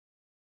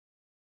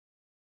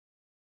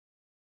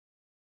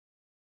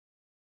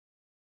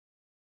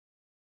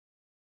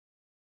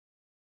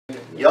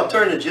Y'all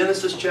turn to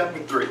Genesis chapter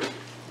 3.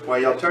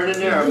 While y'all turn in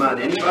there, I remind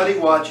anybody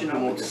watching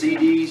who wants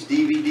CDs,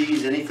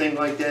 DVDs, anything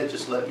like that,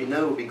 just let me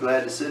know. We'll be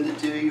glad to send it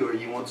to you. Or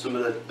you want some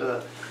of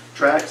the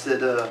tracks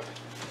that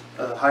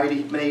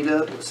Heidi made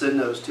up, we'll send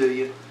those to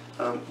you.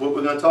 What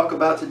we're going to talk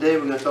about today,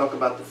 we're going to talk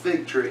about the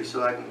fig tree,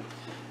 so I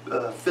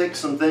can fix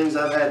some things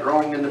I've had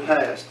wrong in the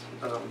past.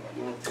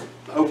 We'll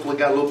hopefully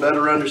got a little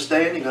better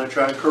understanding. I'm going to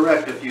try and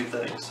correct a few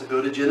things. So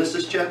go to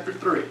Genesis chapter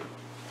 3.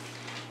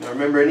 Now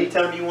remember,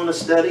 anytime you want to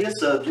study a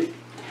subject,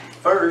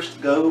 first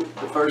go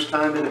the first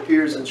time it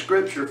appears in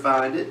Scripture,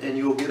 find it, and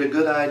you'll get a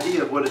good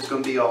idea of what it's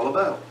going to be all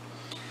about.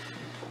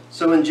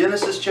 So in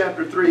Genesis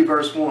chapter 3,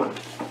 verse 1.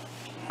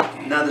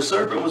 Now the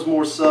serpent was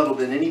more subtle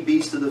than any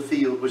beast of the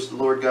field which the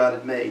Lord God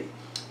had made.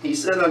 He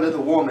said unto the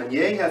woman,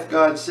 Yea, hath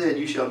God said,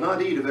 You shall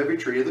not eat of every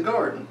tree of the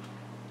garden.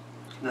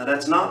 Now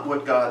that's not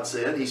what God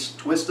said. He's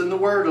twisting the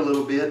word a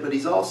little bit, but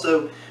he's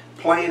also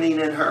planting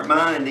in her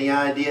mind the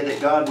idea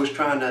that God was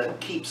trying to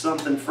keep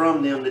something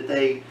from them that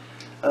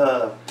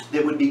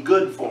that would be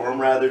good for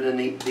them, rather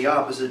than the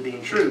opposite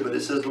being true. But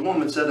it says, The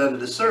woman said unto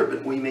the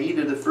serpent, We may eat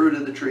of the fruit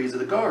of the trees of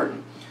the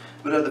garden.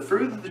 But of the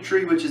fruit of the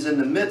tree which is in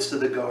the midst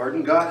of the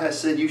garden, God has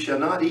said, You shall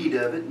not eat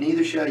of it,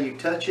 neither shall you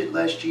touch it,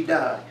 lest ye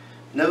die.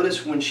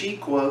 Notice when she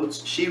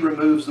quotes, she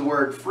removes the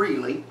word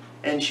freely,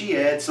 and she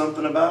adds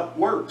something about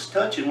works,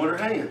 touching with her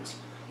hands.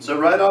 So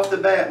right off the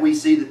bat, we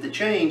see that the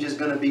change is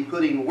going to be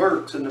putting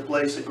works in the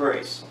place of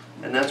grace.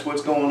 And that's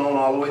what's going on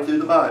all the way through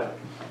the Bible.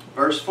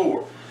 Verse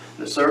 4.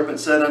 The serpent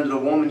said unto the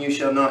woman, You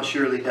shall not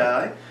surely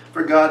die.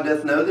 For God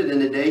doth know that in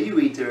the day you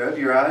eat thereof,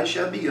 your eyes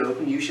shall be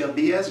opened, you shall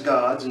be as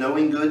gods,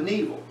 knowing good and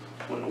evil.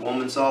 When the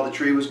woman saw the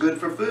tree was good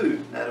for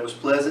food, that it was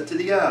pleasant to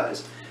the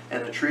eyes,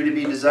 and a tree to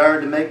be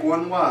desired to make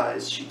one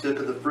wise, she took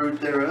of the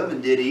fruit thereof,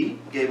 and did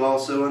eat, gave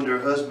also unto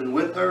her husband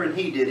with her, and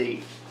he did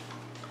eat.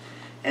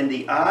 And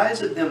the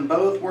eyes of them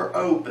both were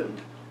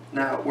opened.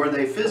 Now, were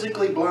they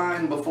physically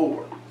blind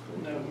before?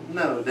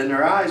 No. Then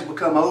their eyes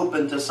become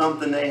open to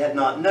something they had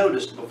not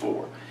noticed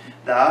before.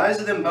 The eyes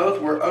of them both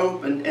were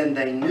opened, and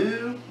they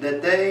knew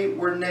that they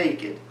were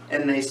naked.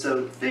 And they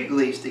sewed fig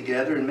leaves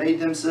together and made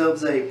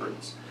themselves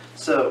aprons.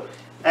 So,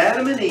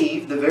 Adam and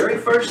Eve, the very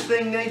first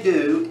thing they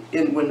do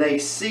when they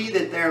see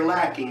that they're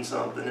lacking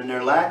something, and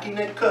they're lacking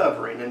that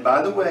covering, and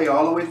by the way,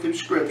 all the way through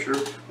Scripture,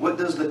 what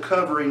does the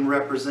covering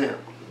represent?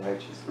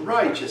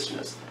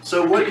 Righteousness.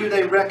 So what do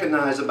they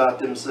recognize about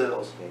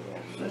themselves?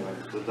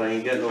 But they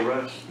ain't got no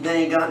rest.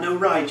 They ain't got no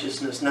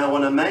righteousness. Now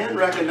when a man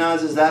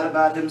recognizes that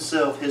about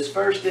himself, his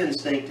first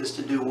instinct is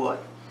to do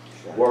what?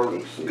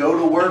 Work. Go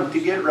to work to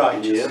get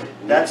righteous. Yeah,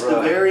 that's right.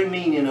 The very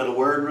meaning of the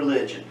word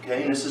religion.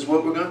 Okay, and this is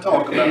what we're going to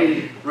talk about.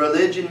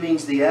 Religion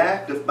means the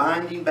act of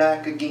binding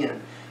back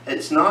again.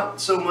 It's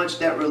not so much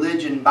that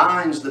religion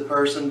binds the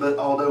person, but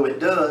although it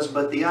does,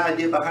 but the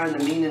idea behind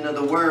the meaning of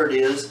the word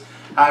is,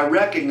 I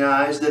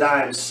recognize that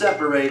I am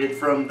separated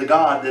from the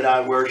God that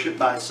I worship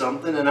by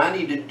something, and I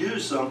need to do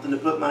something to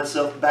put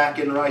myself back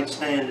in right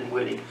standing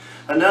with Him.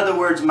 In other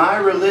words, my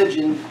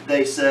religion,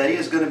 they say,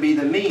 is going to be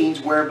the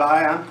means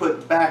whereby I'm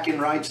put back in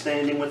right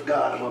standing with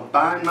God. I'm going to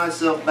bind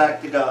myself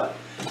back to God.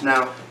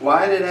 Now,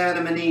 why did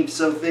Adam and Eve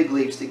sew fig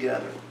leaves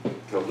together?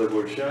 Because they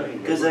were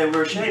ashamed. Because they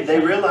were ashamed.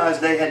 They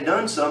realized they had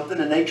done something,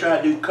 and they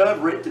tried to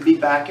cover it to be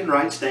back in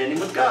right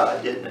standing with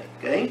God, didn't they?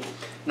 Okay?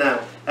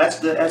 Now, that's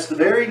the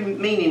very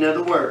meaning of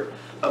the word.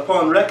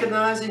 Upon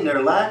recognizing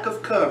their lack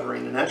of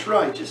covering, and that's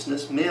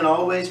righteousness, men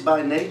always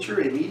by nature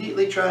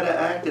immediately try to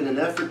act in an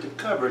effort to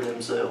cover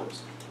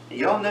themselves.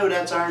 Y'all know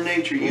that's our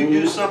nature. You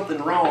do something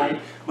wrong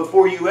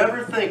before you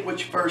ever think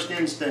what's your first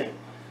instinct.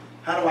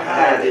 How do I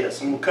hide this?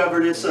 I'm going to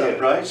cover this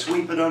up, right?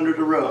 Sweep it under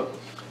the rug.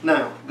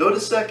 Now, go to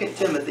 2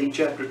 Timothy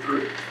chapter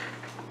 3.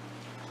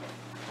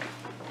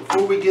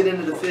 Before we get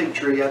into the fig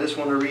tree, I just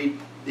want to read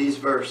these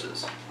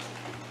verses.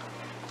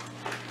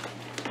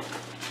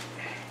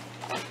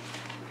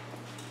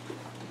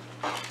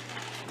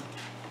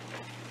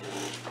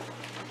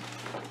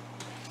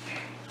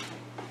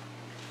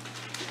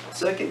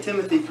 Second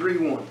Timothy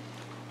 3:1.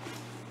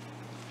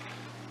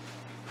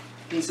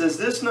 He says,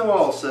 This know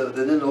also,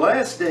 that in the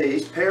last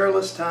days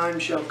perilous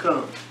times shall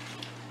come.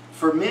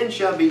 For men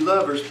shall be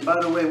lovers. By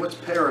the way, what's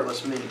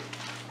perilous mean?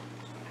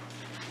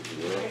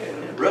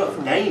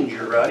 Rough,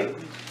 danger, right?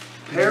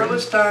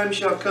 Perilous times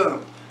shall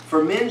come.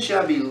 For men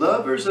shall be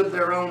lovers of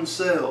their own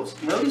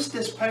selves. Notice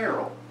this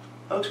peril.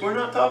 Folks, we're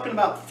not talking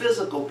about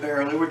physical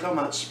peril here. We're talking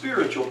about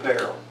spiritual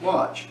peril.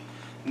 Watch.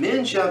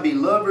 Men shall be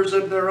lovers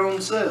of their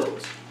own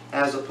selves,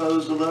 as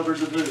opposed to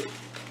lovers of who?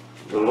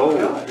 The Lord.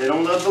 God. They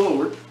don't love the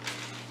Lord.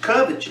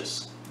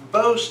 Covetous,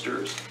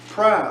 boasters,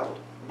 proud,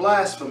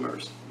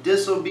 blasphemers,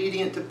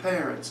 disobedient to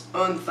parents,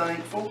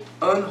 unthankful,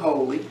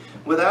 unholy,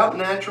 without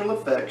natural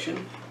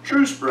affection,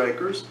 truce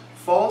breakers,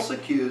 false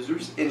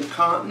accusers,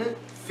 incontinent,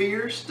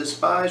 fierce,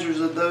 despisers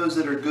of those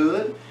that are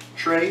good,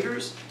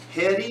 traitors,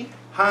 heady,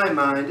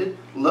 high-minded,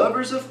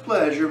 lovers of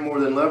pleasure more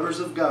than lovers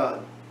of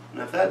God.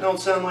 Now, if that don't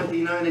sound like the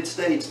United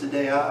States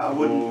today, I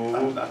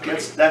wouldn't.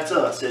 That's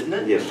us, isn't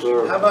it? Yes,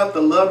 sir. How about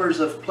the lovers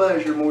of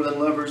pleasure more than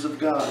lovers of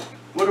God?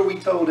 What are we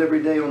told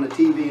every day on the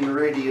TV and the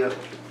radio?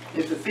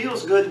 If it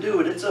feels good, do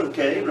it. It's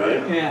okay,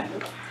 right? Yeah.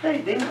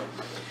 Hey, Dina.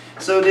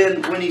 So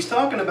then, when he's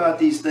talking about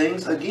these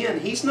things, again,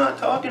 he's not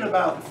talking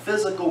about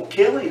physical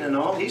killing and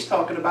all. He's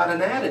talking about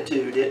an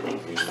attitude,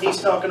 isn't he?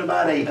 He's talking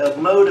about a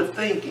mode of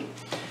thinking.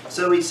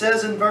 So he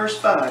says in verse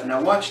 5,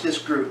 now watch this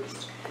group.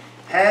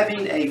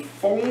 Having a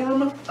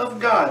form of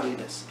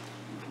godliness.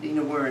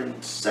 Dina, we're in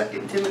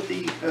 2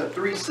 Timothy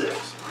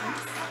 3:6.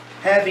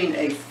 Having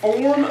a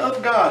form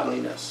of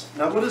godliness.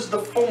 Now what does the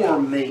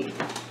form mean?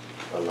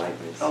 A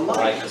likeness. A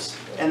likeness.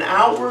 An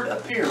outward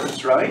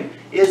appearance, right?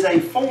 Is a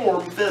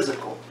form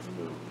physical?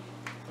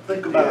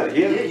 Think about it.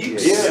 Yeah, you can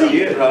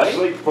see it, right?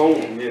 See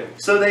form, yeah.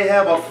 So they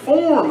have a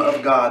form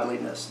of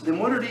godliness. Then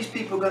what are these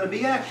people going to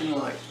be acting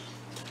like?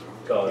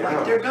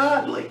 Like they're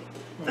godly.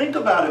 Think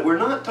about it. We're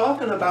not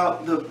talking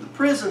about the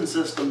prison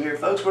system here,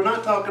 folks. We're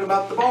not talking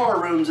about the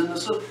bar rooms and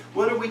the...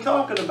 What are we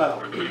talking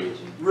about?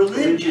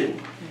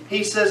 Religion.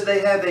 He says they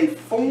have a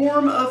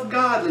form of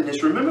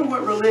godliness. Remember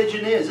what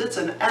religion is. It's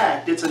an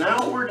act. It's an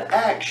outward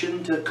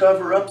action to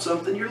cover up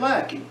something you're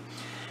lacking.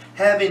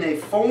 Having a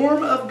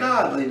form of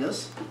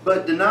godliness,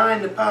 but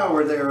denying the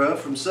power thereof,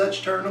 from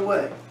such turn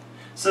away.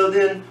 So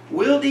then,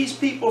 will these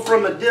people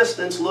from a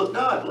distance look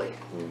godly?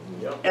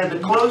 And the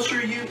closer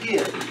you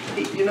get,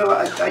 you know,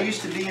 I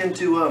used to be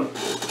into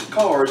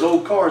cars,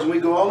 old cars, and we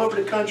go all over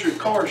the country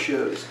car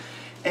shows.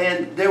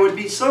 And there would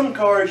be some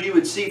cars you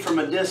would see from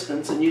a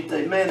distance, and you'd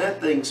think, man,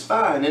 that thing's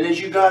fine. And as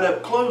you got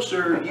up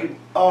closer,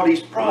 all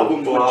these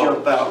problems would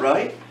jump out,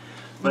 right?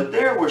 But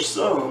there were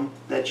some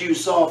that you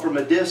saw from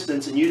a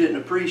distance and you didn't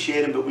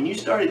appreciate them. But when you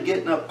started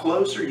getting up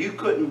closer, you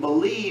couldn't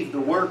believe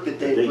the work that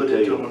they put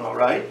into them, all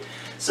right?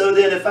 So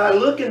then if I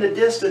look in the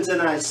distance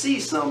and I see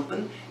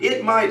something,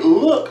 it might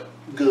look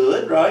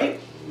good,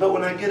 right? But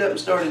when I get up and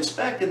start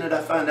inspecting it,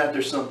 I find out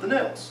there's something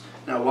else.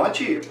 Now watch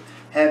here.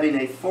 Having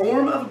a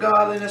form of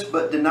godliness,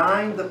 but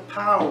denying the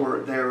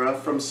power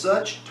thereof, from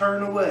such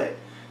turn away.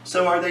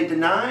 So are they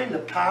denying the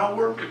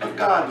power of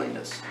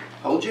godliness?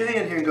 Hold your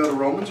hand here and go to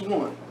Romans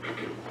 1.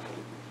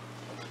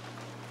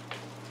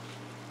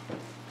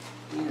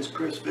 Is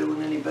Chris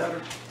feeling any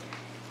better?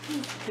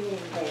 Being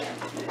there.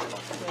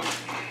 Yeah.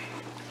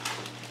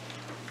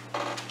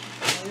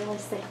 I really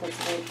think this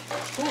week,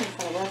 it's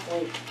been a rough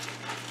week.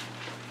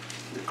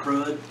 The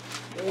crud?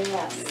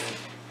 Yes.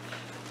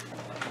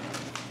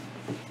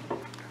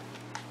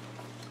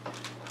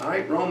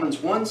 Alright, Romans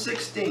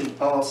 1:16,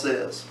 Paul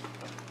says,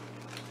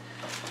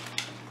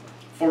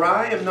 For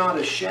I am not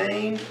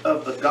ashamed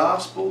of the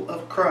gospel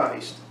of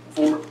Christ,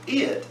 for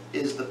it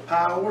is the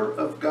power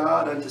of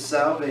God unto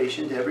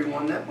salvation to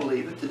everyone that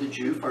believeth, to the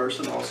Jew first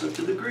and also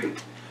to the Greek.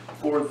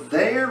 For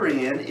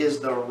therein is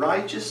the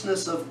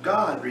righteousness of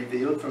God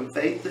revealed from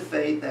faith to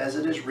faith, as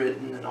it is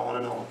written, and on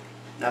and on.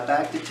 Now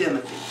back to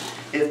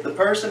Timothy. If the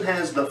person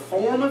has the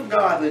form of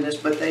godliness,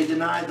 but they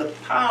deny the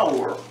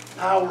power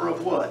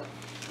of what?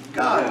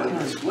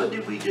 Godliness. What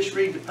did we just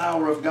read the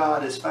power of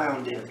God is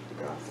found in?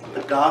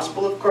 The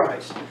gospel of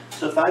Christ.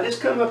 So if I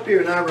just come up here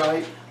and I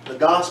write the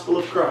gospel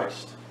of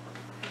Christ.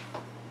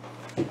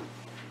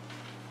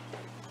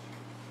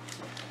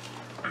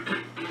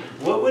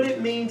 What would it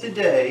mean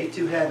today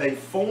to have a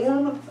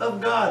form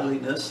of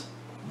godliness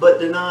but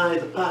deny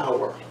the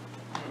power?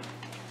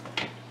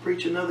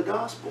 Preach another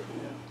gospel.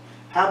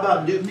 How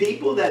about, do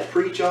people that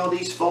preach all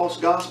these false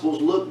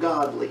gospels look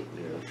godly?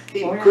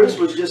 Chris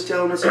was just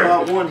telling us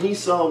about one he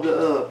saw,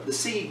 the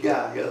seed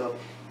guy.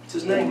 What's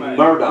his name?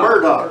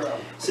 Murdoch.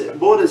 Said,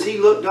 boy, does he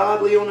look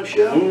godly on a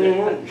show?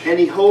 And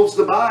he holds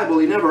the Bible.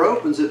 He never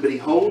opens it, but he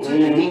holds it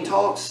and he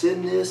talks,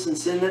 send this and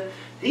send that.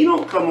 He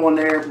don't come on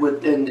there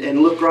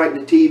and look right in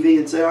the TV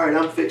and say, all right,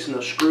 I'm fixing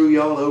to screw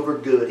y'all over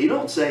good. He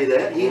don't say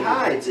that. He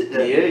hides it,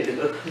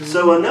 doesn't he?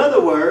 So in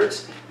other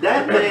words,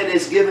 that man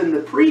is given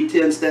the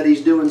pretense that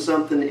he's doing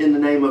something in the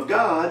name of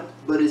God,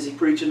 but is he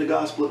preaching the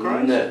gospel of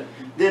Christ? No.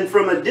 Then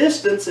from a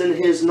distance,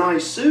 in his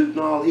nice suit and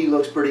all, he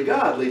looks pretty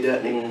godly,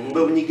 doesn't he?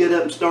 But when you get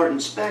up and start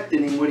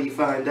inspecting him, what do you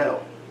find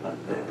out?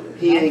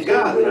 He ain't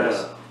godly.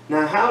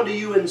 Now, how do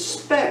you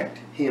inspect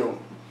him?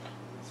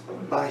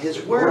 By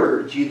his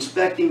words. You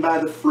inspect him by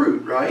the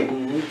fruit, right?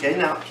 Okay,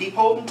 now keep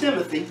holding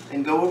Timothy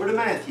and go over to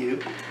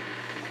Matthew.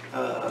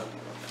 I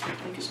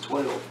think it's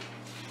 12.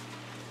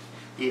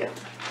 Yeah.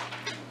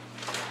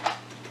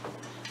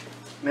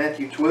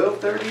 Matthew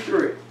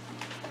 12:33.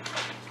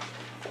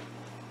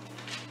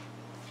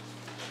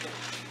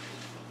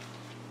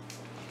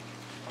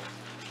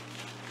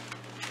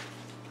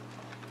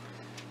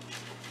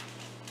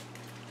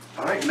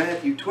 Alright,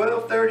 Matthew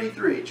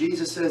 12:33.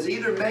 Jesus says,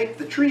 either make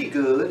the tree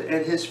good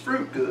and his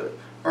fruit good,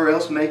 or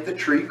else make the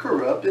tree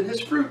corrupt and his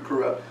fruit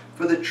corrupt.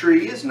 For the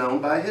tree is known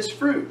by his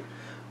fruit.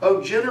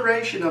 O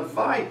generation of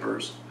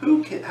vipers,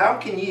 how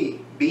can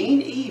ye,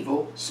 being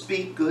evil,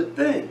 speak good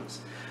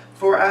things?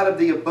 For out of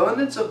the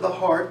abundance of the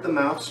heart the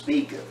mouth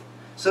speaketh.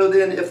 So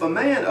then if a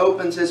man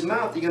opens his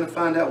mouth, you're going to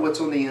find out what's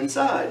on the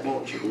inside,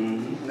 won't you?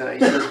 Now he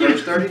says,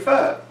 verse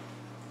 35.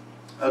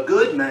 A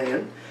good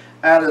man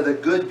out of the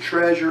good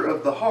treasure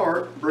of the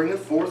heart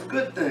bringeth forth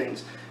good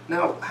things.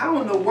 Now, how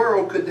in the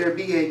world could there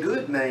be a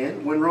good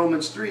man when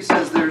Romans 3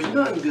 says there's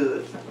none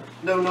good?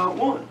 No, not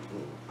one.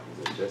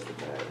 It's a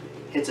justified man.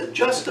 It's a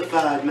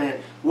justified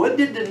man. What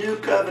did the new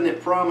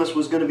covenant promise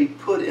was going to be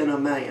put in a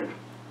man?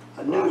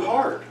 A new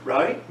heart,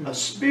 right? A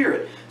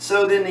spirit.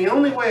 So then the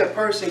only way a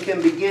person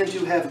can begin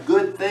to have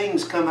good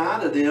things come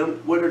out of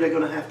them, what are they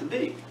going to have to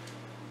be?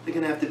 They're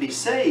going to have to be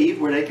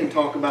saved where they can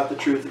talk about the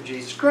truth of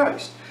Jesus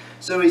Christ.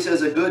 So he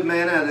says a good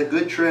man out of a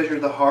good treasure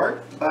of the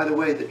heart. By the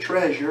way, the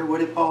treasure, what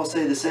did Paul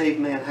say the saved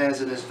man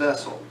has in his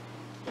vessel?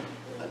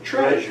 A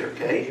treasure,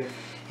 okay?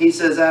 He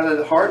says, out of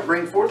the heart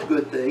bring forth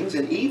good things.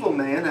 An evil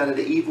man out of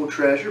the evil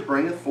treasure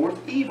bringeth forth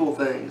evil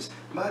things.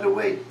 By the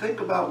way,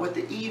 think about what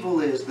the evil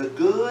is. The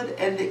good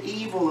and the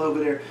evil over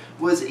there.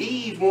 Was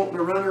Eve wanting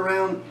to run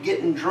around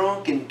getting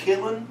drunk and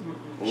killing?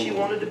 She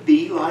wanted to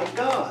be like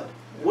God.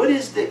 What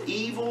is the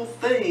evil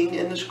thing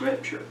in the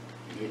Scripture?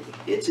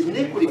 It's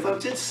iniquity,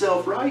 folks. It's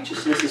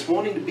self-righteousness. It's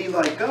wanting to be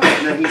like God.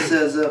 Now he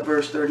says,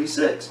 verse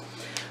 36,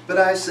 but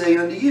I say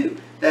unto you,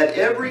 that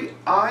every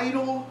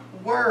idle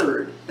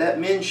word that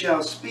men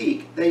shall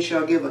speak, they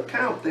shall give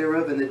account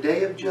thereof in the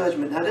day of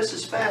judgment. Now this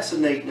is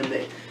fascinating to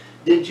me.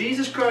 Did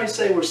Jesus Christ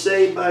say we're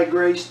saved by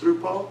grace through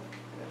Paul?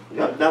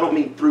 I don't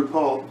mean through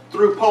Paul.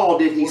 Through Paul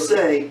did he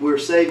say we're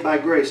saved by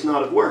grace,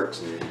 not of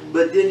works.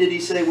 But then did he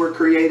say we're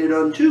created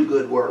unto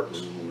good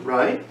works?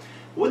 Right?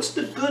 What's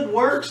the good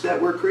works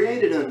that we're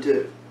created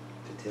unto?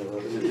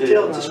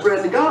 To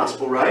spread the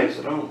gospel, right?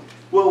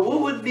 Well,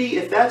 what would be,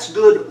 if that's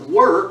good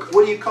work,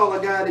 what do you call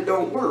a guy that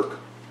don't work?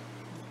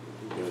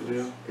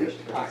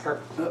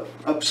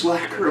 A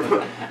slacker.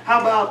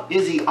 How about,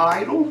 is he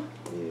idle?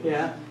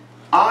 Yeah.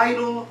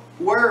 Idle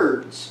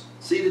words.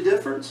 See the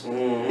difference?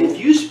 If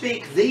you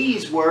speak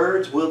these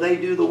words, will they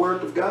do the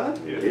work of God?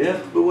 Yeah.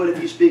 But what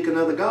if you speak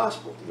another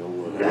gospel?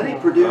 That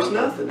ain't produce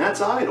nothing. That's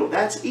idle.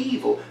 That's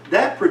evil.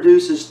 That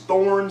produces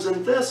thorns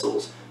and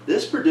thistles.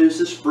 This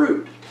produces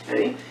fruit.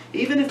 Okay?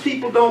 Even if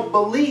people don't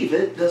believe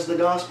it, does the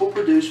gospel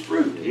produce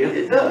fruit? Yeah.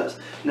 It does.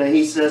 Now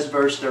he says,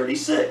 verse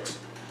 36,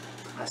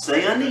 I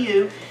say unto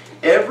you,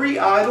 every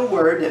idle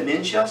word that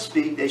men shall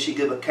speak, they shall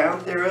give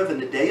account thereof in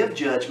the day of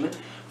judgment.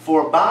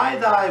 For by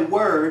thy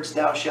words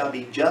thou shalt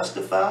be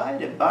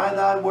justified, and by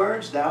thy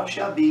words thou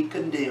shalt be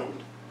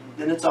condemned.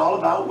 Then it's all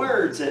about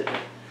words.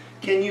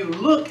 Can you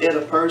look at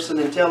a person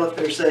and tell if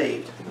they're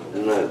saved?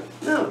 No.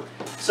 No.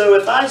 So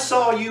if I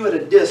saw you at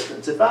a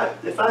distance, if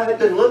I had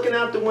been looking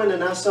out the window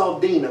and I saw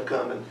Dina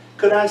coming,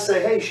 could I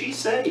say, hey, she's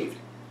saved?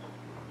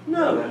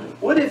 No.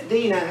 What if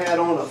Dina had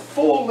on a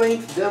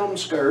full-length denim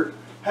skirt,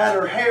 had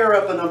her hair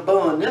up in a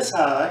bun this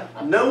high,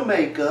 no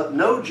makeup,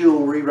 no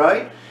jewelry,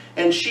 right?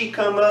 And she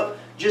come up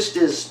just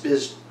as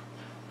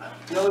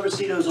y'all ever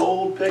see those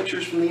old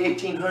pictures from the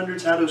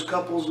 1800s, how those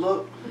couples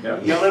look? Yeah.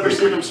 Y'all ever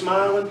see them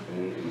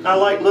smiling? I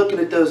like looking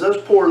at those.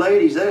 Those poor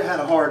ladies, they had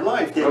a hard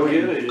life, didn't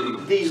they?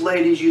 Yeah. These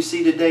ladies you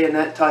see today in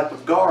that type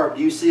of garb,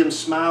 do you see them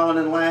smiling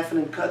and laughing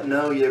and cutting?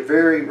 No, you're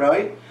very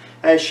right.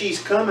 As she's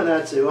coming,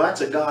 I'd say, well,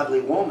 that's a godly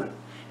woman.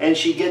 And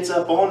she gets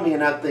up on me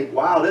and I'd think,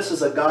 wow, this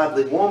is a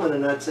godly woman.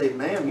 And I'd say,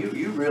 ma'am,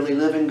 you really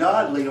living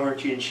godly,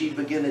 aren't you? And she'd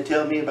begin to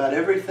tell me about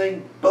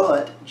everything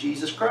but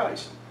Jesus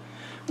Christ.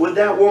 Would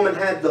that woman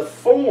have the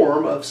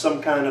form of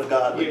some kind of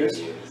godliness?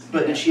 Yes.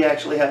 But did she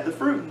actually have the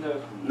fruit?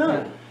 No.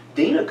 No.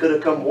 Dina could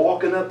have come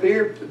walking up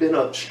here in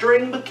a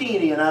string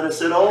bikini and I'd have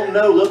said, oh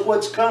no, look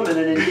what's coming.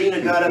 And then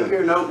Dina got up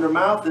here and opened her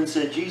mouth and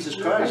said, Jesus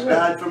Christ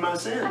died for my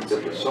sins.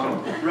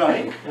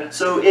 Right?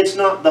 So it's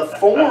not the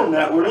form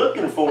that we're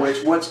looking for,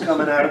 it's what's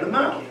coming out of the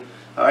mouth.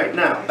 Alright,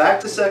 now back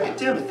to 2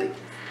 Timothy.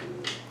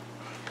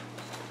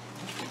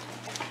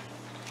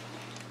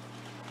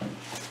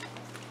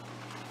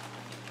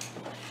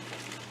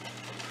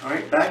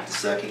 Alright, back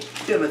to 2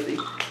 Timothy,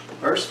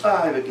 verse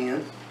 5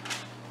 again.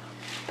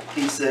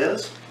 He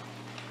says,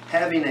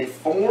 having a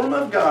form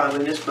of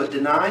godliness, but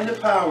denying the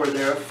power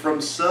thereof,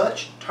 from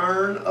such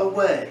turn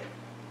away.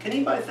 Can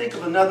anybody think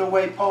of another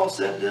way Paul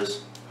said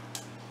this?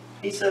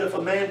 He said, if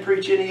a man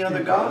preach any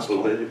other gospel,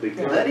 let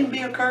him be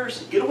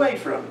accursed. Get away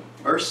from him.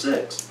 Verse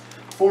 6.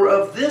 For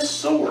of this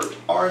sort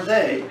are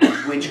they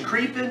which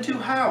creep into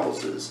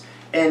houses,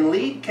 and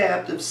lead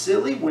captive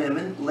silly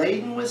women,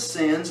 laden with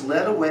sins,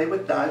 led away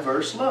with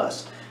diverse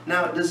lusts.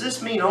 Now, does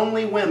this mean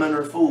only women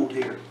are fooled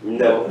here?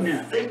 No.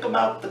 Think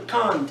about the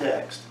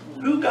context.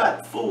 Who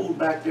got fooled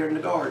back there in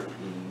the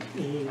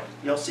garden?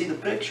 Y'all see the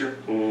picture?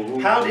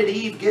 How did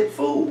Eve get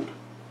fooled?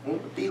 Well,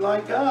 be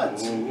like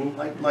God's,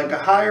 like a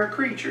higher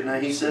creature.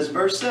 Now he says,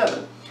 verse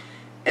 7,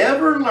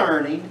 ever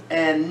learning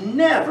and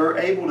never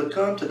able to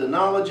come to the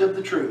knowledge of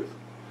the truth.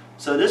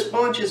 So this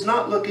bunch is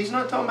not, look, he's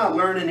not talking about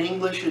learning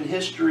English and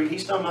history.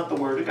 He's talking about the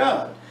Word of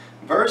God.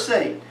 Verse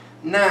 8,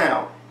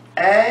 now,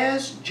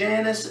 as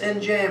Jannes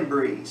and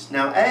Jambres.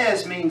 Now,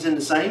 as means in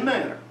the same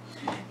manner.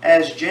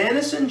 As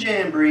Jannes and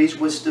Jambres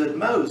withstood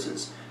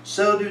Moses,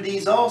 so do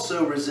these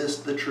also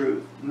resist the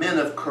truth. Men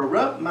of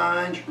corrupt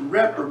minds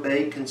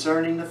reprobate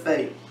concerning the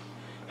faith.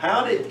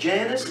 How did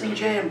Jannes and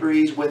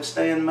Jambres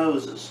withstand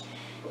Moses?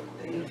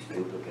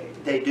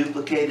 They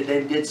duplicated,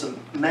 they did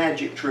some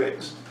magic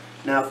tricks.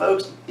 Now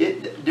folks,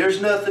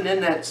 there's nothing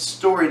in that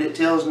story that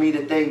tells me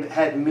that they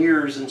had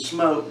mirrors and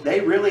smoke.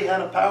 They really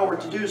had a power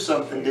to do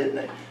something, didn't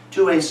they?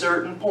 To a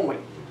certain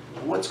point.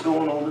 What's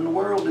going on in the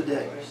world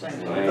today?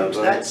 Folks,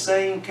 that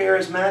same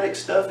charismatic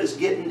stuff is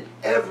getting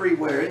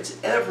everywhere.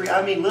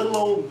 I mean, little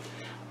old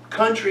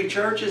country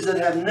churches that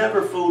have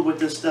never fooled with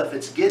this stuff,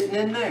 it's getting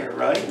in there,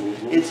 right?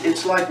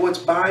 It's like what's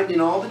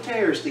binding all the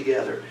tares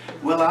together.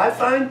 Well, I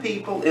find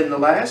people in the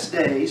last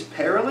days,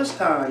 perilous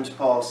times,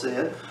 Paul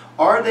said,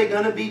 are they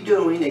going to be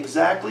doing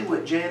exactly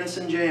what Jannes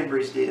and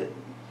Jambres did?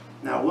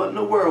 Now, what in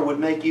the world would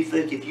make you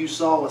think if you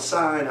saw a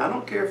sign, I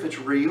don't care if it's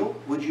real,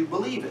 would you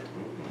believe it?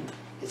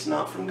 It's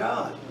not from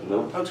God.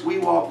 Nope. Folks, we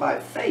walk by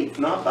faith,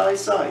 not by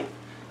sight.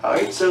 All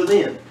right, so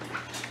then,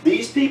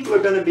 these people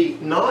are going to be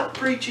not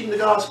preaching the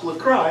gospel of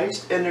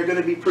Christ, and they're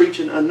going to be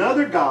preaching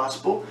another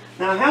gospel.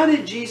 Now, how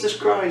did Jesus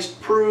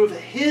Christ prove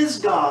His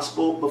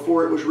gospel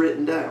before it was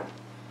written down?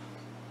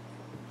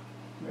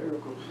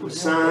 Miracles. With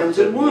signs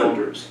and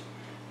wonders.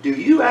 Do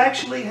you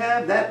actually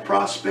have that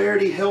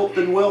prosperity, health,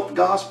 and wealth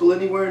gospel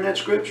anywhere in that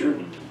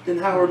scripture? Then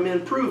how are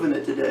men proving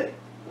it today?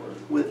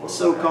 With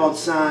so-called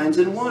signs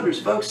and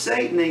wonders. Folks,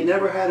 Satan ain't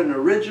never had an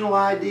original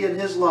idea in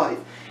his life.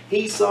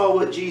 He saw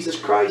what Jesus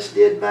Christ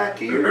did back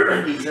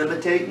here. He's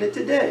imitating it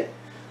today.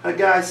 A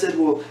guy said,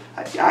 well,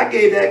 I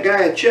gave that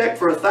guy a check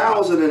for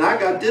 $1,000 and I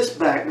got this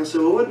back. And I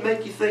said, well, what would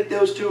make you think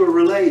those two are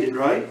related,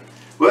 right?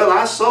 Well,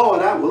 I saw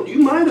it. Well, you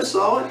might have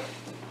saw it.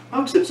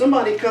 Folks, if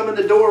somebody come in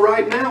the door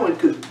right now and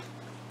could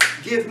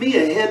give me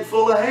a head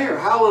full of hair,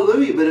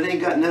 hallelujah, but it ain't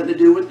got nothing to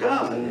do with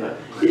God.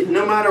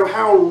 No matter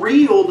how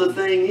real the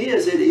thing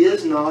is, it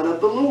is not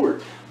of the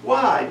Lord.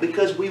 Why?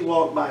 Because we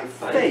walk by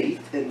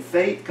faith, and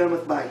faith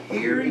cometh by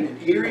hearing, and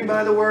hearing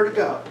by the word of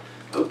God.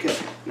 Okay,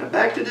 now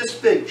back to this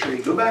fig tree.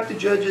 Go back to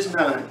Judges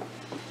 9.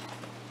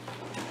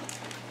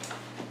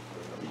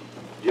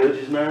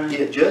 Judges 9?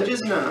 Yeah,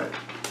 Judges 9.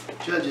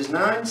 Judges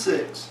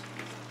 9:6.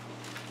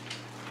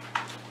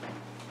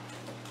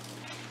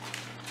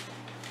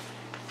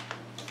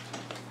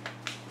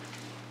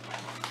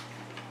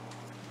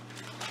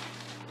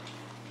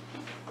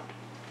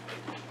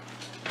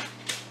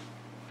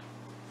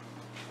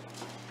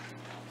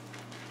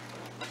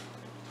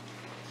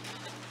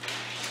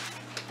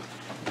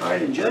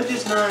 Alright, in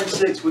Judges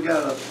 9:6 we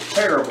got a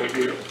parable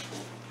here.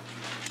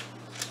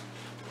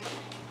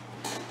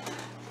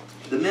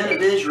 The men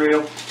of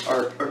Israel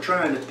are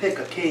trying to pick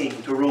a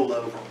king to rule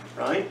over them,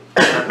 right?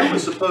 Now, who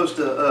was supposed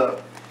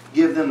to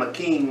give them a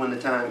king when the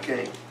time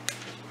came?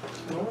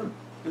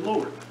 The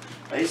Lord.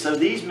 Okay, so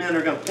these men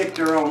are going to pick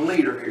their own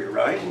leader here,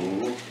 right?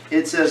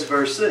 It says,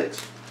 verse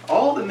 6,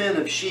 all the men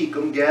of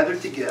Shechem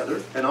gathered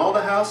together, and all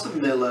the house of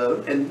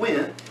Millo, and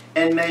went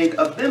and made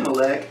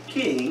Abimelech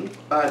king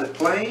by the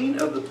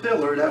plain of the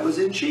pillar that was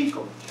in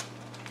Shechem.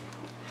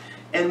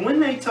 And when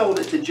they told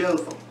it to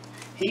Jotham,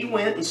 he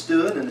went and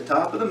stood in the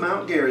top of the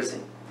Mount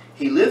Gerizim.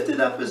 He lifted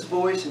up his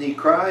voice, and he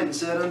cried and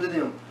said unto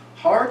them,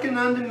 hearken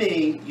unto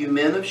me, you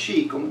men of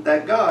Shechem,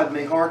 that God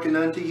may hearken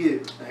unto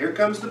you. Now here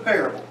comes the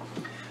parable.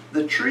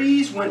 The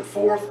trees went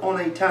forth on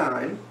a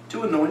time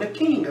to anoint a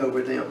king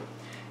over them.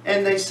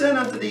 And they said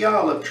unto the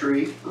olive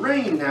tree,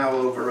 reign now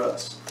over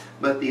us.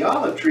 But the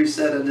olive tree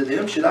said unto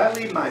them, should I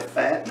leave my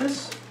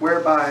fatness,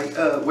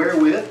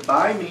 wherewith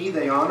by me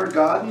they honor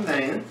God and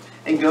man,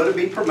 and go to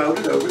be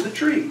promoted over the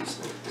trees?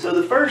 So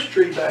the first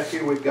tree back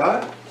here we've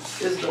got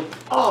is the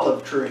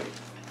olive tree.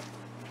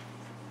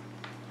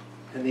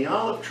 And the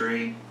olive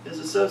tree is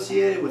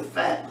associated with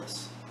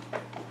fatness.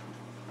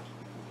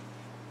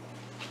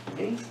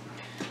 Okay?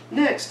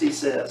 Next he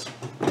says,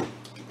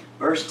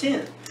 verse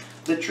 10,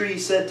 the tree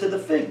said to the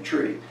fig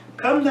tree,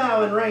 come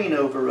thou and reign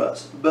over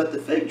us. But the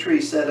fig tree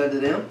said unto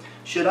them,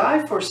 should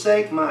I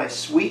forsake my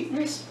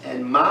sweetness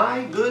and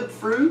my good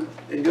fruit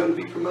and go to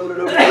be promoted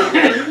over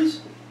the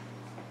trees?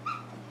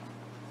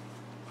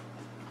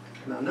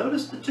 Now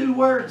notice the two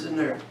words in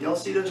there. Y'all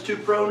see those two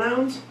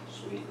pronouns?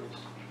 Sweetness.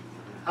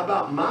 How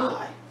about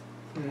my?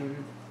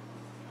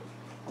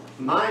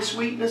 My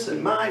sweetness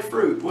and my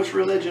fruit. What's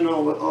religion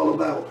all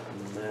about?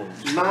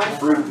 My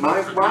fruit,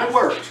 my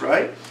works,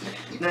 right?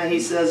 Now he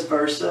says,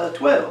 verse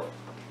 12.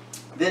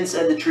 Then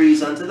said the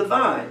trees unto the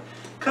vine,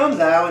 come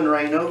thou and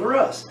reign over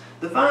us.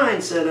 The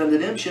vine said unto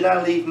them, should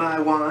I leave my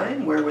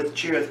wine, wherewith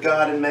cheereth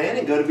God and man,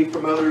 and go to be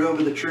promoted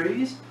over the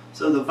trees?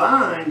 So the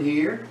vine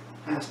here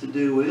has to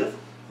do with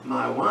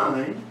my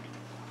wine.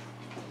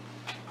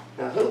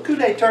 Now who could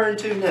they turn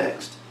to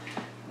next?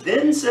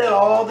 Then said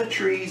all the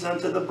trees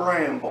unto the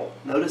bramble.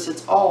 Notice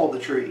it's all the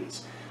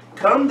trees.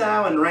 Come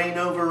thou and reign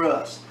over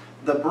us.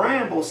 The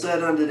bramble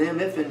said unto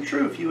them, if in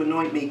truth you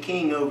anoint me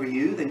king over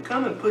you, then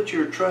come and put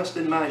your trust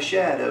in my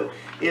shadow.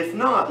 If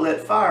not,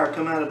 let fire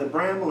come out of the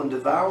bramble and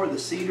devour the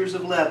cedars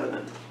of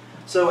Lebanon.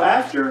 So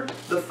after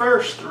the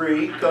first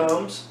three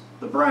comes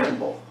the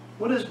bramble.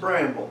 What is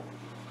bramble?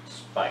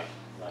 Spike,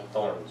 like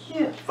thorns.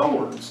 Yeah,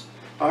 thorns.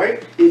 All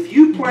right. If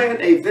you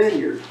plant a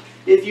vineyard,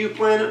 if you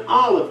plant an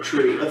olive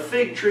tree, a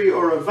fig tree,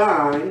 or a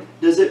vine,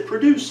 does it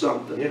produce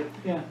something? Yeah.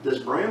 Yeah. Does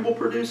bramble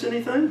produce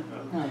anything?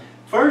 No.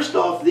 First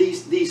off,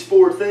 these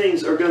four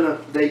things are gonna,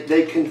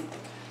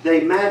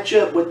 they match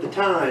up with the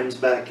times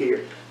back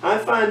here. I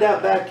find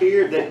out back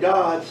here that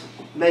God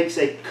makes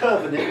a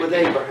covenant with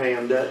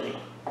Abraham, doesn't he?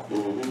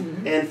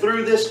 Mm-hmm. And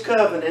through this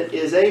covenant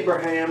is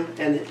Abraham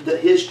and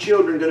his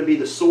children going to be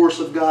the source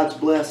of God's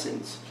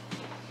blessings.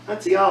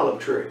 That's the olive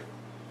tree.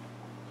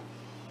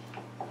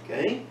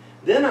 Okay?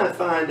 Then I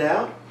find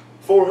out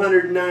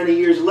 490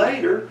 years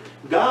later,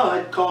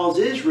 God calls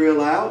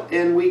Israel out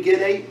and we get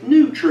a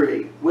new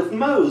tree with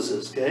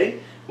Moses. Okay?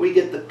 We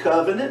get the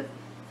covenant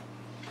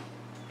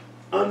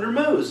under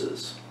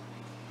Moses.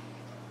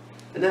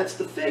 And that's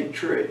the fig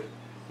tree.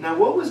 Now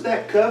what was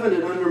that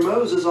covenant under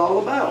Moses all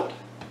about?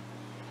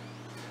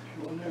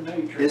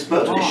 It's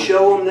supposed to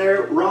show them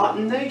their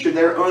rotten nature,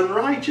 their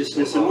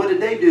unrighteousness. And what did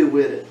they do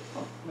with it?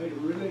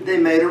 They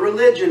made a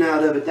religion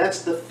out of it.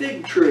 That's the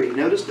fig tree.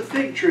 Notice the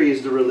fig tree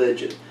is the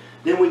religion.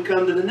 Then we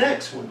come to the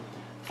next one.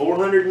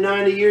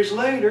 490 years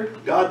later,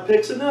 God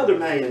picks another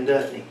man,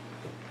 doesn't he?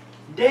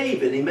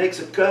 David. He makes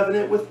a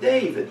covenant with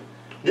David.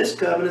 This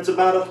covenant's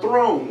about a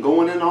throne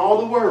going in all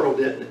the world,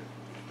 isn't it?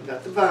 We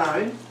got the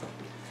vine.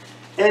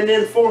 And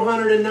then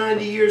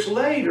 490 years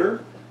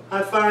later,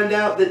 I find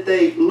out that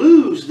they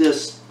lose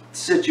this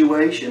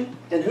situation,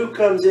 and who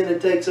comes in and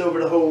takes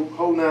over the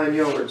whole 9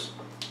 yards?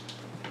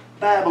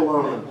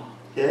 Babylon,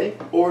 okay,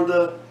 or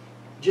the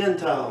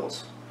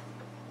Gentiles.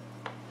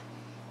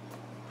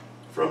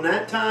 From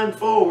that time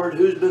forward,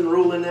 who's been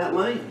ruling that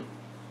land?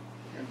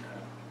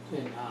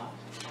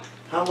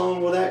 How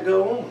long will that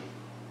go on?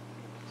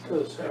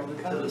 Till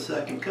the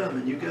second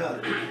coming. You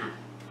got it.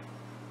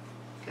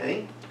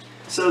 Okay.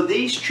 So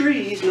these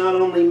trees not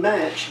only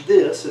match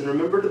this, and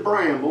remember the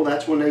bramble,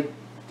 that's when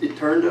it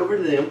turned over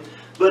to them,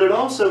 but it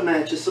also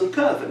matches some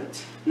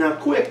covenants. Now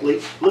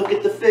quickly, look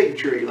at the fig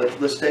tree.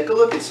 Let's take a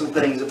look at some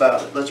things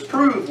about it. Let's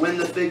prove when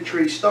the fig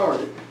tree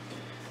started.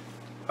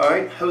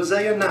 Alright,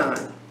 Hosea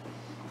 9.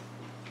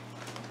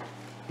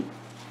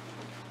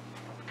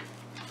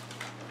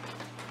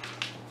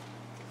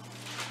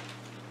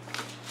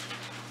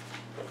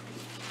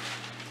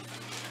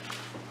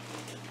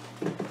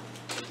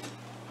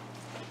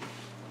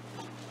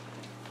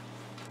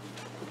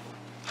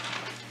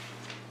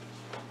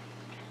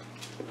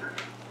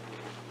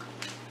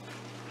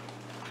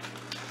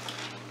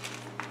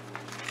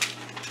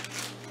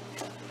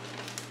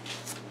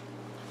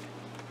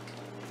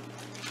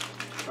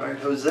 Alright,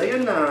 Hosea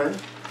 9,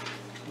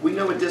 we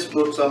know what this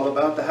book's all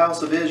about. The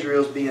house of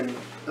Israel's being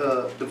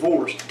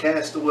divorced,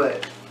 cast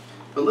away.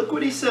 But look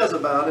what he says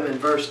about him in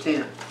verse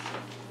 10.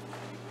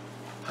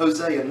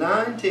 Hosea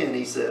 9:10,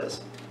 he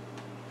says,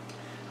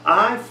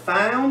 I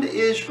found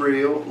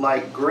Israel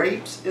like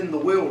grapes in the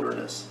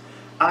wilderness.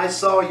 I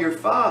saw your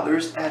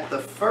fathers as the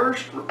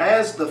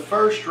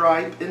first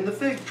ripe in the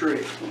fig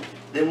tree.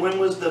 Then when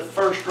was the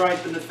first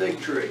ripe in the fig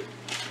tree?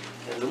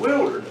 In the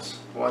wilderness.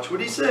 Watch what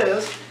he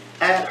says.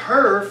 At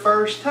her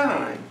first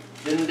time.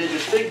 Then did the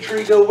fig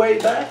tree go way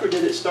back, or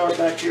did it start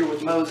back here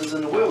with Moses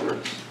in the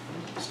wilderness?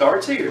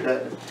 Starts here,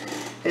 doesn't it?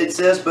 It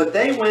says, but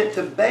they went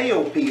to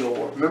Baal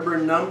Peor. Remember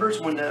in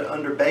Numbers when they're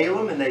under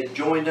Balaam and they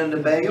joined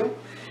unto Baal?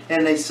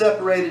 And they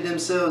separated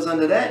themselves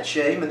under that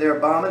shame, and their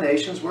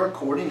abominations were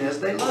according as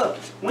they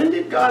loved. When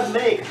did God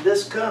make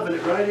this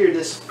covenant right here,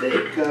 this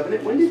fig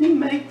covenant? When did he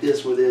make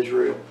this with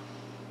Israel?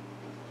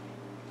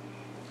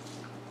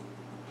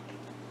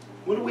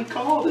 What do we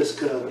call this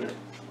covenant?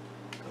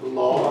 The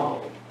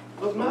law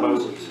of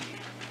Moses.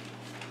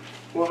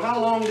 Well, how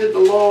long did the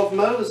law of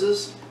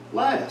Moses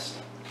last?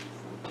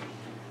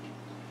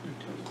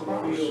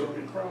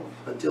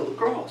 Until the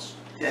cross.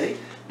 Okay?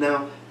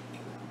 Now,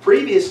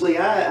 previously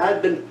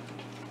I'd been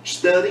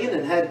studying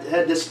and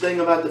had this thing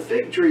about the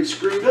fig tree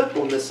screwed up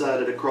on this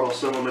side of the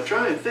cross. So I'm going to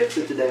try and fix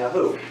it today, I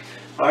hope.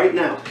 Alright,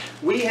 now,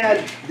 we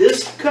had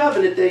this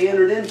covenant they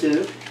entered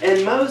into,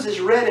 and Moses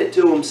read it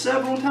to them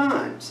several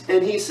times.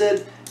 And he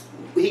said,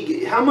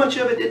 how much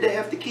of it did they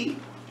have to keep?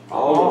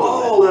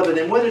 All of it.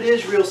 And what did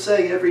Israel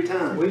say every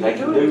time? We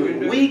can do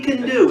it. We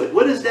can do it.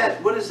 What does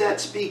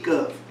that speak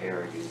of?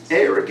 Arrogance.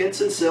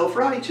 Arrogance and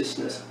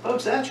self-righteousness.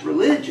 Folks, that's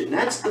religion.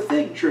 That's the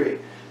fig tree.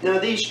 Now,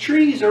 these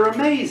trees are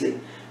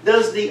amazing.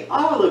 Does the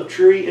olive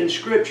tree in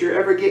Scripture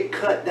ever get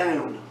cut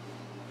down?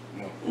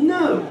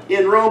 No.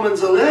 In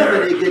Romans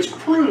 11, it gets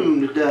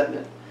pruned, doesn't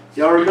it?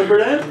 Y'all remember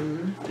that?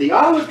 The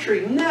olive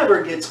tree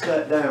never gets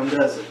cut down,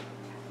 does it?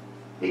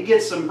 It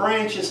gets some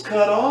branches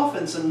cut off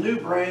and some new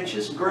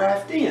branches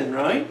grafted in,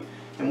 right?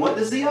 And what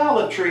does the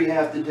olive tree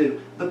have to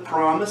do? The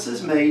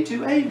promises made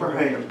to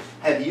Abraham.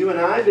 Have you and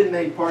I been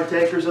made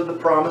partakers of the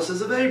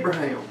promises of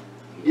Abraham?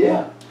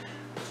 Yeah.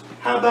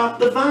 How about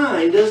the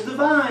vine? Does the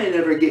vine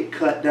ever get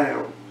cut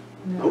down?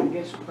 No, it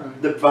gets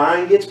pruned. The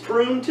vine gets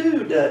pruned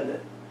too, doesn't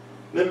it?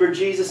 Remember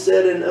Jesus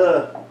said in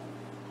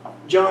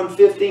John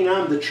 15,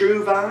 I'm the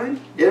true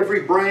vine.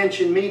 Every branch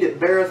in me that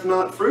beareth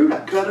not fruit, I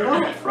cut it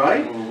off,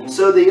 right?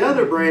 So the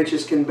other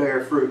branches can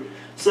bear fruit.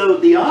 So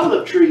the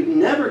olive tree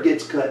never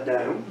gets cut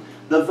down.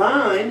 The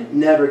vine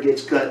never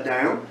gets cut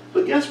down.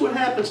 But guess what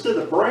happens to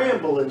the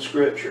bramble in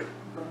Scripture?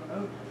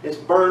 It's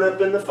burned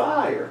up in the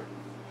fire.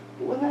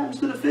 What happens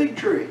to the fig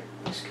tree?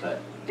 It's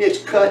cut. It's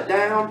cut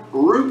down,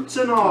 roots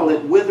and all.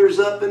 It withers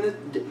up and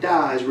it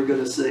dies, we're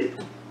going to see.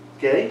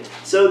 Okay?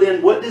 So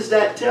then what does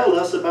that tell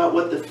us about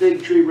what the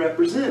fig tree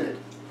represented?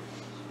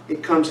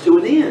 It comes to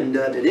an end,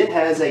 doesn't it? It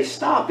has a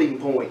stopping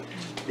point.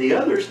 The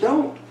others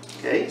don't.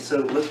 Okay? So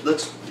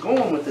let's go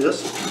on with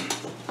this.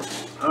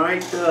 All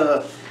right.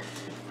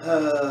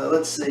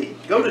 Let's see.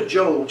 Go to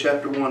Joel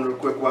chapter 1 real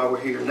quick while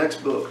we're here.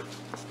 Next book.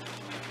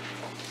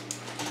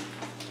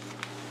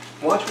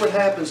 Watch what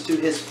happens to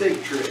his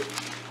fig tree.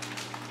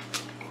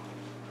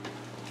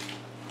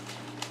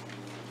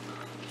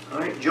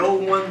 Alright, Joel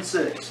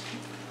 1:6.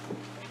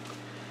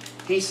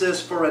 He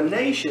says, "For a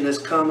nation has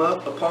come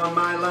up upon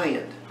my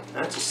land."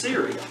 That's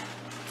Assyria.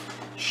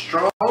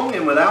 "Strong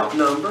and without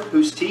number,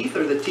 whose teeth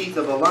are the teeth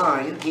of a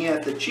lion. He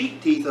hath the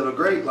cheek teeth of a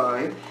great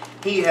lion.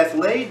 He hath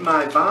laid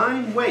my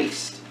vine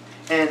waste,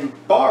 and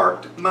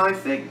barked my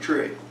fig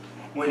tree."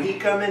 When he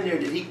come in there,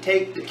 did he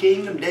take the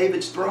kingdom,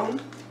 David's throne?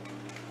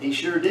 He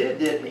sure did,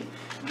 didn't he?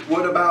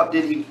 What about,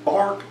 did he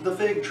bark the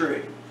fig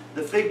tree?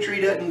 The fig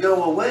tree doesn't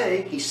go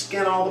away. He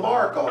skinned all the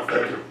bark off of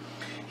it.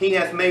 "He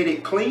hath made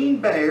it clean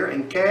bare,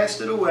 and cast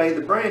it away.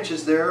 The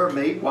branches there are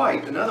made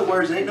white." In other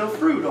words, there ain't no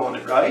fruit on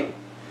it, right?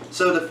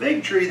 So the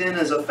fig tree then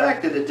is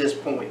affected at this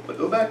point. But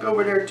go back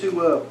over there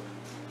to,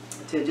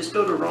 just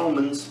go to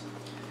Romans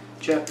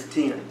chapter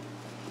 10.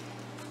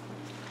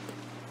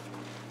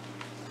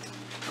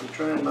 I'm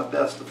trying my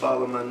best to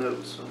follow my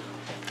notes.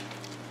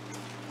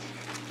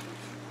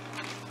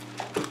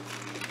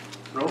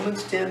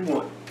 Romans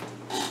 10:1.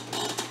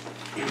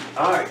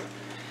 Alright.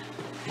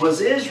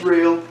 Was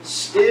Israel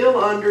still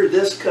under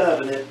this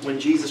covenant when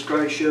Jesus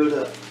Christ showed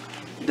up?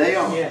 They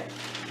are. Yeah.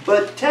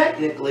 But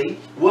technically,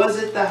 was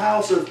it the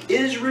house of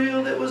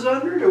Israel that was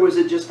under it, or was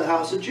it just the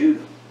house of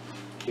Judah?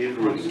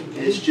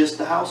 It's just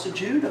the house of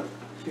Judah.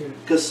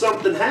 Because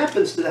something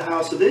happens to the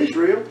house of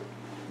Israel,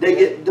 they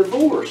get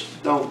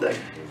divorced, don't they?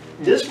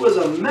 This was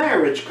a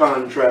marriage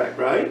contract,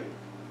 right?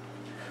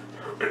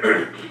 I don't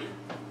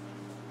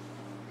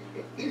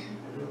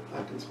know if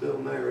I can spell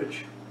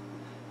marriage.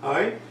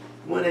 Alright?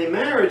 When a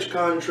marriage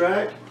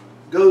contract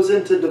goes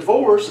into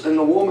divorce and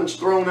the woman's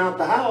thrown out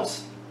the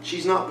house,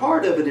 she's not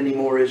part of it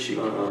anymore, is she?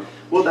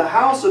 Well, the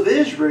house of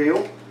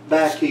Israel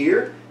back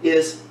here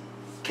is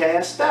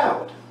cast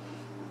out.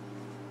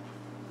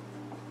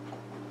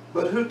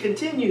 But who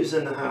continues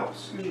in the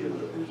house?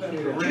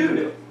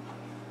 Judah.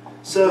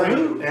 So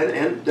who?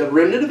 And the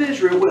remnant of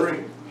Israel with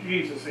him.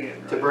 Jesus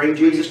in. To bring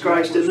Jesus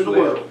Christ into the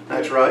world.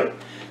 That's right.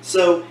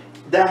 So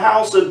the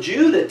house of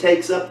Judah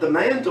takes up the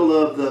mantle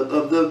of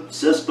the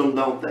system,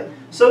 don't they?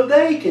 So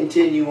they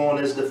continue on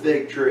as the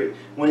fig tree.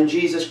 When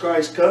Jesus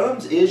Christ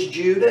comes, is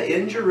Judah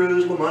in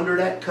Jerusalem under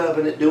that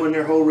covenant doing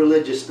their whole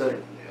religious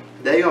thing?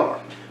 They are.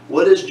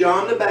 What does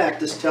John the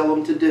Baptist tell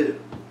them to do?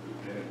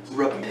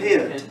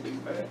 Repent.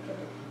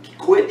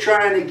 Quit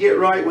trying to get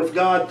right with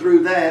God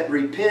through that.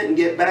 Repent and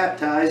get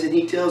baptized. And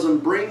he tells them,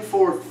 bring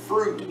forth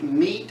fruit,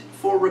 meat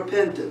for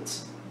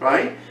repentance.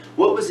 Right?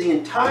 What was the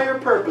entire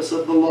purpose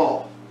of the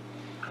law?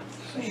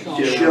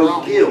 To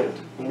show guilt.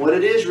 And what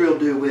did Israel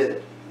do with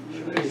it?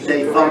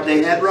 They thought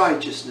they had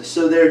righteousness.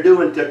 So they're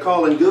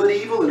calling good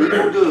evil and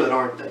evil good,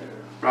 aren't they?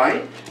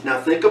 Right? Now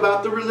think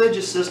about the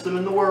religious system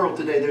in the world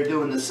today. They're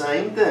doing the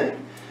same thing.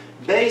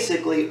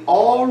 Basically,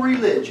 all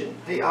religion.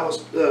 Hey, I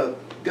was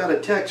got a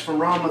text from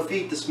Ron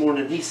Lafitte this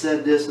morning. He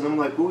said this, and I'm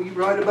like, well, you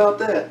right about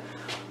that.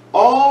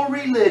 All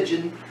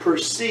religion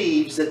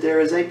perceives that there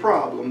is a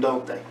problem,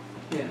 don't they?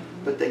 Yeah.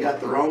 But they got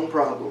the wrong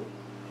problem.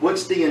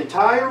 What's the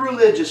entire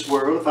religious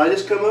world? If I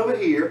just come over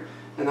here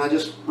and I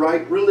just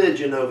write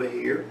religion over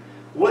here,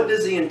 what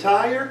does the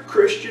entire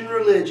Christian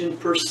religion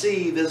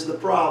perceive as the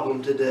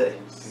problem today?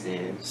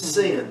 Sin.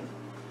 Sin.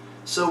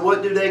 So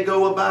what do they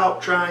go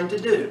about trying to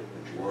do?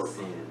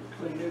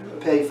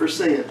 Pay for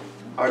sin.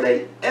 Are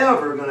they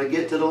ever going to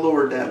get to the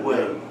Lord that way?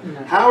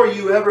 No. How are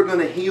you ever going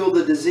to heal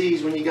the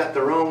disease when you got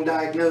the wrong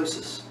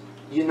diagnosis?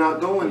 You're not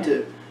going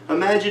to.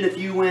 Imagine if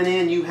you went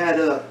in, you had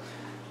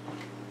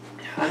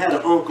I had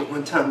an uncle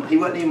one time. He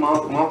wasn't even my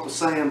Uncle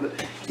Sam, but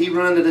he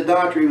run to the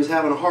doctor. He was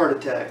having a heart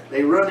attack.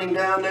 They run him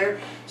down there.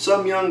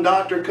 Some young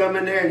doctor come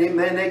in there, and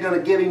man, they're going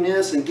to give him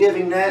this and give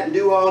him that and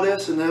do all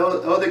this. And the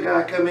other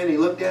guy come in, he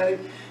looked at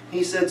him.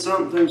 He said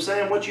something to him,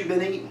 Sam, what you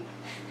been eating?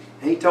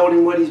 And he told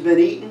him what he's been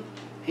eating.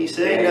 He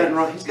said, ain't nothing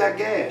wrong. He's got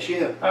gas,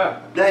 yeah.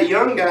 That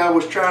young guy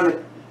was trying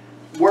to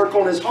work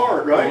on his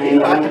heart, right? He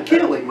tried to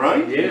kill him,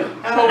 right? Yeah.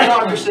 That old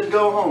doctor said,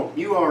 go home.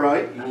 You all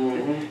right?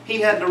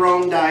 He had the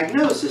wrong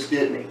diagnosis,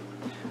 didn't he?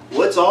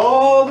 What's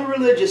all the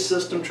religious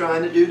system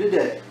trying to do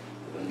today?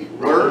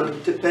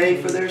 Work to pay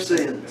for their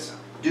sins.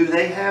 Do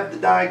they have the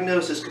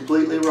diagnosis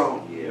completely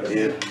wrong?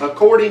 Yeah.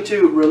 According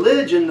to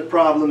religion, the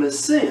problem is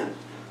sin.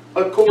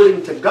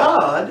 According to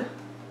God,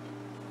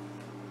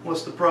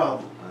 what's the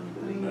problem?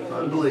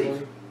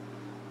 Unbelief.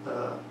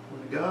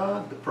 With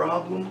God, the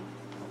problem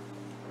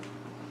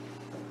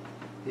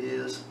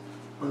is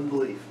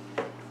unbelief.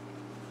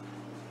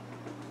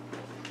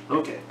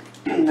 Okay.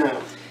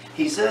 Now,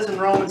 he says in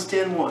Romans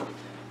 10:1,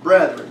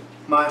 brethren,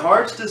 My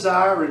heart's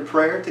desire and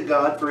prayer to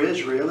God for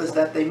Israel is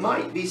that they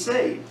might be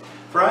saved.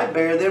 For I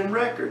bear them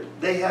record.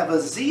 They have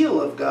a zeal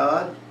of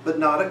God, but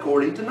not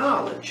according to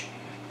knowledge.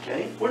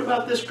 Okay? What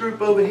about this group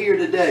over here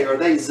today? Are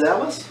they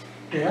zealous?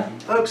 Yeah.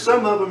 Folks,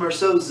 some of them are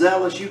so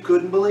zealous you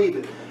couldn't believe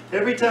it.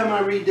 Every time I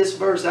read this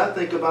verse, I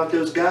think about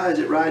those guys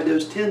that ride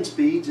those 10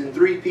 speeds in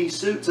 3-piece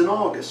suits in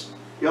August.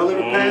 Y'all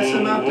ever pass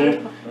them out there?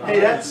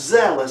 Hey, that's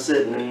zealous,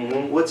 isn't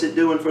it? What's it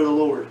doing for the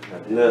Lord?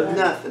 Nothing.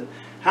 Nothing.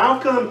 How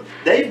come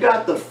they've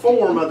got the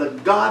form of the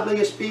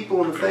godliest people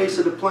on the face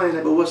of the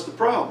planet, but what's the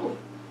problem?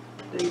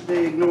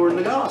 They ignoring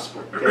the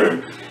gospel.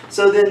 Okay?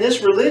 So then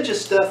this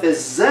religious stuff is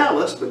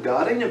zealous, but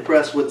God ain't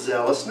impressed with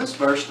zealousness.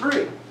 Verse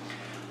 3.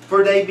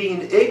 For they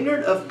being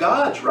ignorant of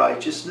God's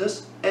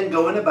righteousness and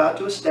going about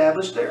to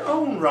establish their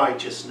own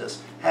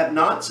righteousness, have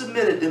not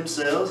submitted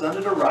themselves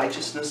unto the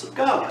righteousness of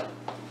God.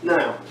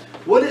 Now,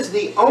 what is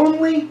the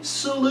only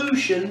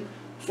solution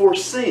for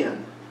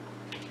sin?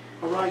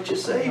 A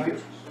righteous Savior.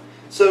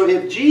 So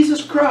if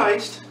Jesus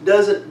Christ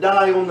doesn't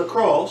die on the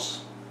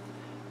cross,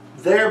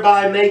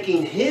 thereby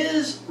making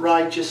His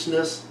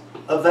righteousness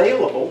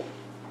available,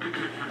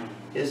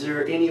 is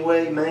there any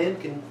way man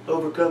can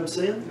overcome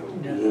sin?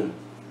 No.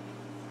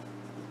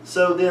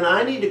 So then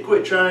I need to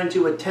quit trying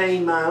to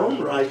attain my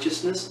own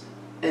righteousness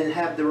and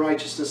have the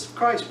righteousness of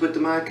Christ put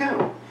to my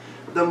account.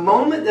 The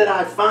moment that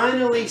I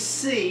finally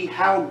see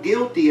how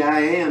guilty I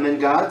am in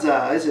God's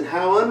eyes and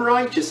how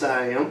unrighteous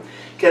I am,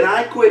 can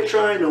I quit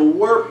trying to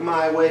work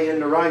my way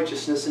into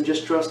righteousness and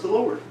just trust the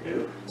Lord?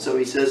 Yeah. So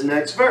he says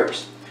next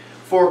verse,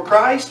 for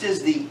Christ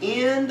is the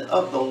end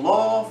of the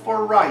law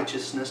for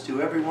righteousness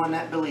to everyone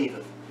that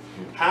believeth.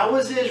 How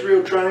was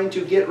Israel trying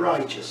to get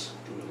righteous?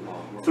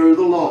 Through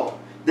the law.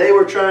 They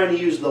were trying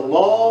to use the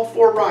law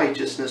for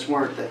righteousness,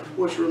 weren't they?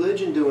 What's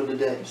religion doing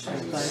today?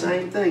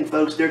 Same thing,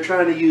 folks. They're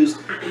trying to use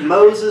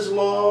Moses'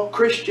 law,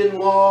 Christian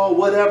law,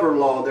 whatever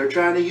law. They're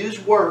trying to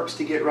use works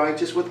to get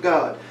righteous with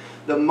God.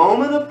 The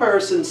moment a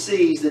person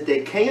sees that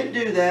they can't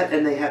do that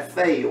and they have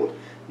failed,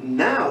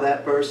 now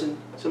that person,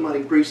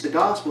 somebody preach the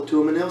gospel to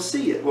them and they'll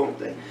see it, won't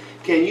they?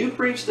 Can you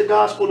preach the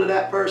gospel to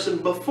that person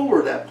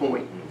before that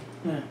point?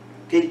 Yeah.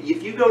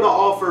 If you go to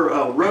offer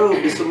a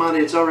robe to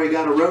somebody that's already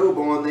got a robe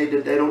on, they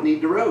don't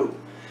need the robe.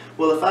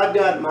 Well, if I've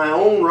got my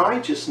own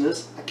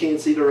righteousness, I can't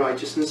see the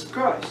righteousness of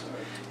Christ.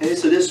 And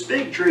so this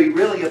fig tree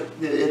really,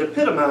 it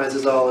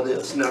epitomizes all of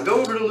this. Now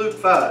go over to Luke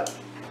 5.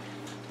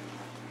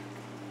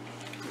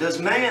 Does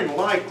man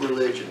like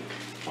religion?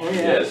 Oh, yeah.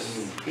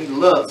 Yes. He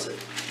loves it.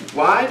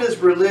 Why does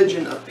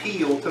religion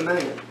appeal to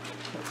man?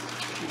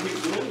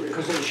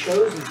 Because it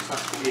shows him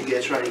something.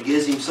 That's right. It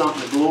gives him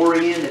something to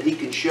glory in that he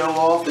can show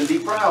off and be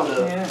proud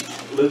of. Yeah.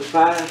 Luke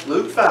 5.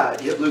 Luke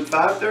 5. Yep, Luke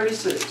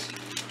 5:36.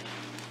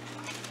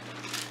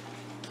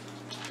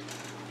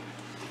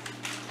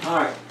 All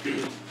right.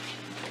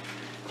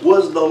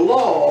 Was the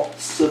law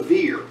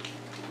severe?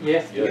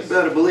 Yeah. You Yes.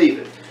 better believe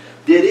it.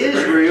 Did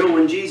Israel,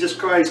 when Jesus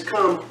Christ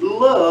come,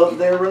 love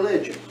their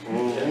religion?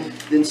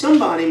 Then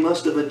somebody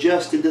must have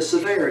adjusted the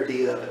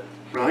severity of it,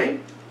 right?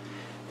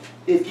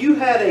 If you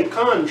had a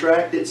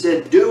contract that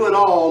said do it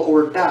all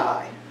or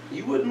die,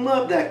 you wouldn't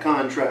love that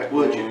contract,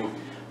 would you?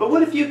 But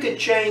what if you could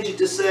change it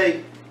to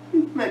say,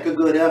 make a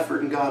good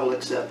effort and God will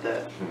accept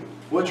that?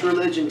 What's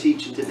religion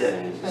teaching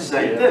today?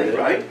 Same thing,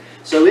 right?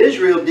 So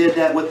Israel did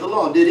that with the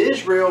law. Did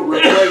Israel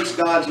replace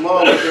God's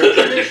law with their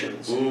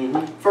traditions?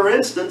 For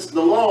instance,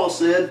 the law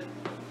said,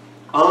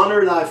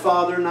 honor thy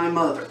father and thy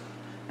mother.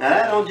 Now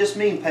that don't just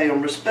mean pay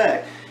them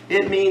respect.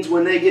 It means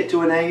when they get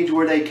to an age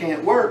where they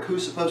can't work,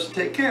 who's supposed to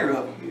take care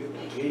of them?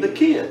 The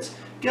kids.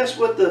 Guess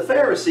what the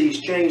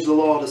Pharisees changed the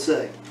law to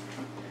say?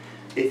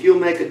 If you'll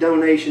make a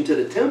donation to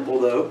the temple,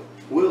 though,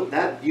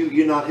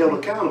 you're not held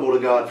accountable to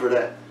God for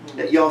that.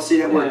 Y'all see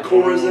that word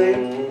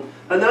Chorazin?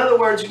 In other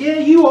words, yeah,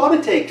 you ought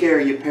to take care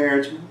of your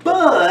parents,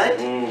 but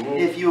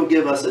if you'll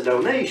give us a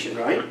donation,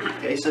 right?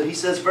 Okay, so he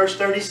says, verse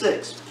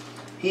 36,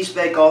 he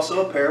spake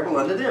also a parable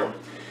unto them.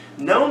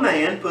 No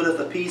man putteth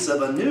a piece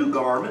of a new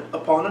garment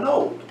upon an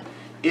old.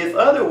 If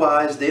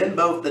otherwise, then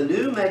both the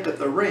new maketh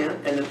the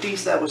rent, and the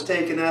piece that was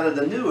taken out of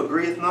the new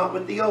agreeth not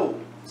with the old.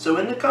 So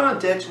in the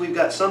context, we've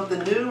got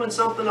something new and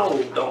something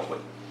old, don't we?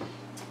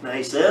 Now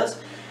he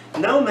says,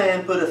 no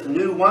man putteth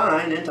new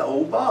wine into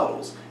old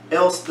bottles,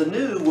 else the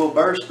new will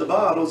burst the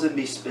bottles and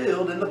be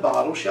spilled, and the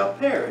bottle shall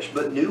perish.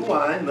 But new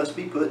wine must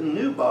be put in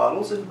new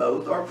bottles, and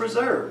both are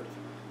preserved.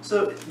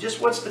 So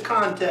just what's the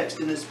context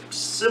in its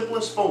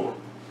simplest form?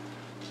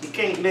 You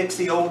can't mix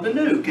the old and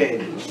new, can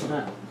you?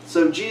 No.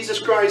 So Jesus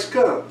Christ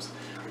comes.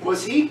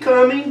 Was he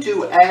coming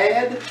to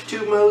add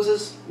to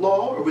Moses'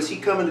 law, or was he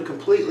coming to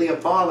completely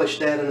abolish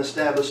that and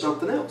establish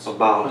something else?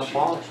 Abolish.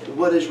 Abolish it.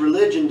 What is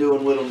religion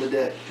doing with them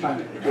today?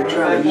 Trying They're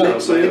trying to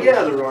mix them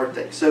together, aren't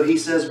they? So he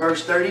says,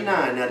 verse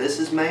 39, now this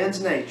is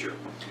man's nature.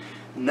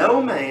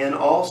 No man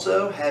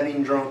also,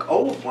 having drunk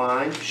old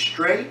wine,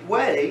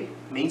 straightway,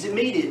 means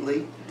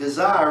immediately,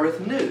 desireth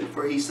new,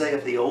 for he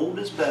saith the old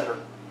is better.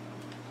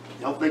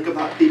 Y'all think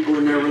about people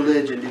in their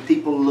religion. Do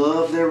people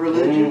love their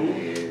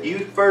religion? You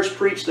first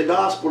preach the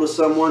gospel to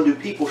someone, do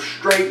people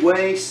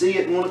straightway see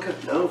it and want to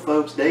come? No,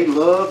 folks, they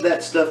love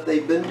that stuff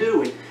they've been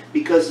doing.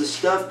 Because the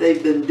stuff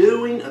they've been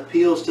doing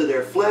appeals to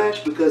their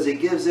flesh, because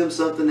it gives them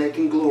something they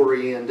can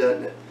glory in,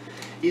 doesn't it?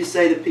 You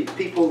say to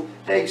people,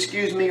 hey,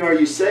 excuse me, are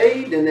you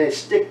saved? And they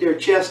stick their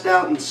chest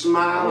out and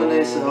smile and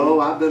they say, oh,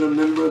 I've been a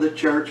member of the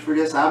church for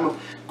this. I'm a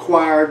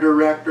choir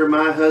director.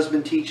 My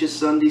husband teaches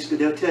Sunday school.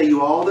 They'll tell you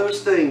all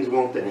those things,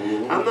 won't they?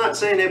 I'm not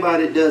saying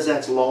anybody that does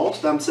that's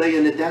lost. I'm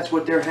saying that that's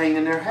what they're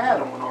hanging their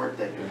hat on, aren't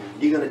they?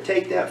 You going to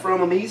take that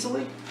from them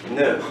easily?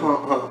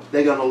 No.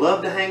 They're going to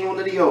love to hang on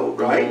to the old,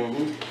 right?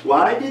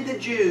 Why did the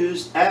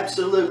Jews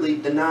absolutely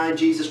deny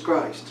Jesus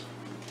Christ?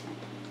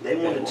 They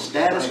wanted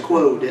status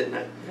quo, didn't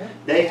they?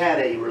 They had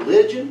a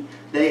religion,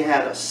 they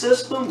had a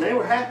system, they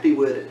were happy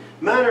with it.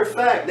 Matter of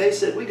fact, they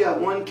said, we got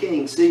one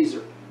king,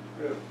 Caesar.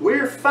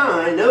 We're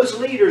fine. Those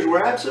leaders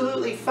were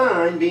absolutely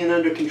fine being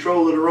under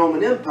control of the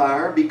Roman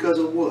Empire because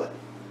of what?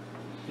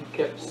 It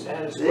kept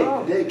status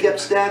quo. They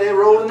kept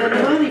rolling in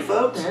the money,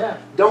 folks. Yeah.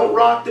 Don't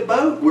rock the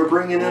boat. We're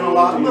bringing in a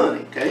lot of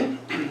money, okay?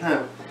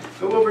 Now,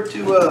 go over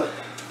to,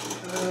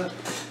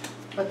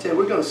 I tell you,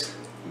 we're going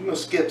to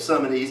skip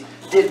some of these.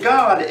 Did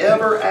God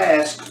ever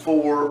ask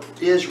for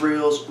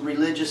Israel's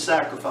religious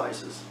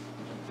sacrifices?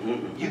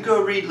 You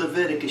go read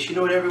Leviticus. You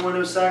know what every one of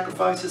those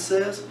sacrifices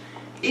says?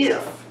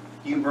 If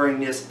you bring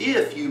this,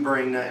 if you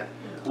bring that.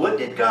 What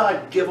did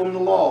God give them the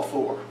law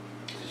for?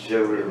 To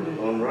show their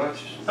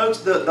unrighteousness. Folks,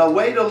 the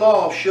way the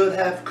law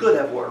could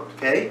have worked,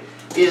 okay,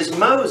 is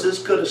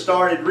Moses could have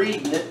started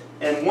reading it,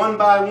 and one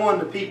by one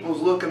the people's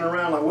looking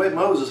around like, wait,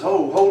 Moses,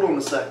 hold on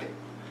a second.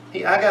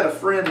 I got a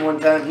friend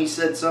one time, he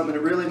said something that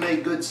really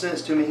made good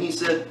sense to me. He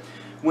said,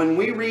 when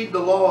we read the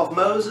law of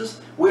Moses,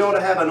 we ought to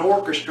have an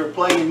orchestra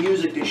playing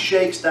music that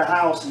shakes the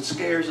house and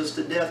scares us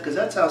to death, because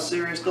that's how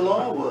serious the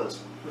law was.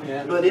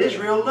 Yeah. But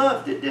Israel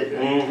loved it,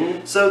 didn't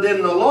it? So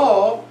then the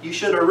law, you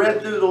should have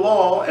read through the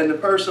law, and the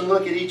person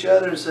looked at each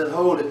other and said,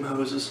 hold it,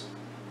 Moses.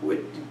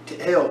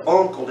 Hell,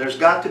 uncle, there's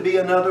got to be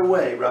another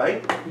way,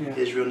 right? Yeah.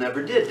 Israel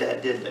never did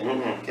that, did they?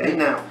 Okay,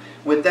 now,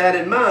 with that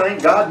in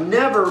mind, God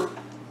never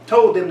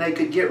told them they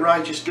could get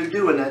righteous through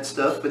doing that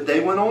stuff, but they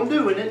went on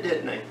doing it,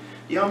 didn't they?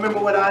 Y'all remember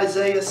what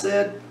Isaiah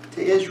said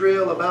to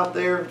Israel about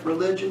their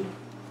religion?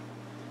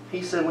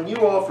 He said, when you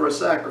offer a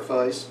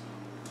sacrifice,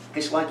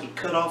 it's like you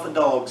cut off a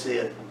dog's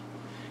head.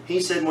 He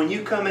said, when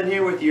you come in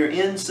here with your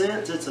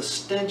incense, it's a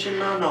stench in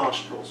my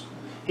nostrils.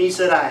 He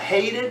said, I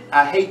hate it.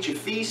 I hate your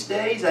feast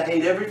days. I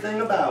hate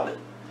everything about it.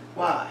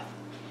 Why?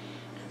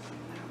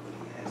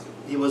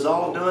 It was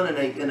all done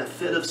in a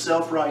fit of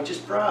self-righteous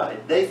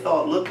pride. They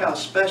thought, look how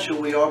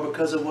special we are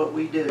because of what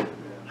we do.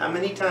 How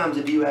many times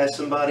have you asked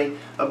somebody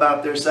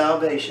about their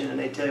salvation and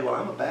they tell you, well,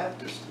 I'm a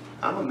Baptist,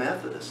 I'm a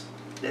Methodist.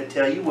 They'll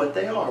tell you what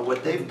they are,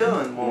 what they've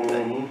done, won't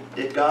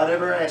they? Did God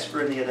ever ask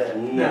for any of that?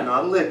 No.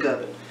 Not a lick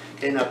of it.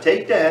 Okay, now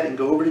take that and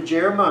go over to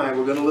Jeremiah.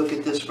 We're going to look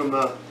at this from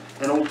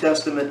an Old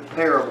Testament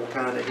parable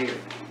kind of here.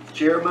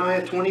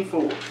 Jeremiah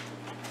 24.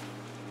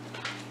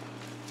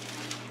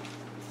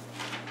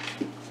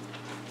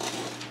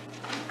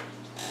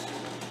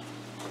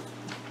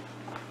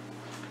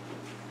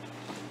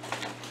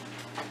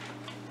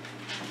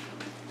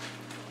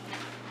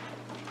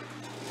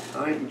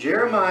 All right,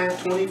 Jeremiah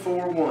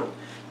 24:1.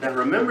 Now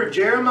remember,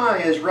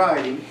 Jeremiah is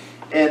writing,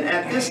 and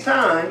at this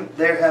time,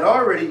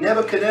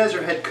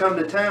 Nebuchadnezzar had come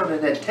to town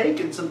and had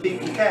taken some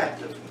people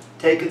captive,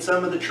 taken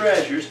some of the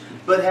treasures,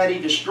 but had he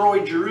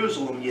destroyed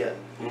Jerusalem yet?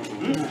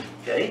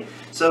 Okay,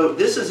 so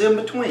this is in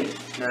between.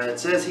 Now it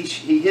says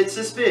he hits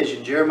this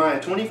vision,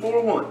 Jeremiah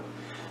 24:1.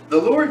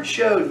 The Lord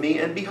showed me,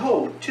 and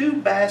behold, 2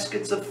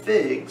 baskets of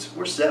figs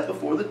were set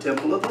before the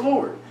temple of the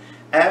Lord.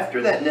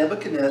 After that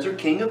Nebuchadnezzar,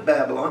 king of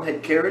Babylon,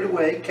 had carried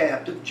away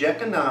captive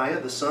Jeconiah,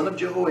 the son of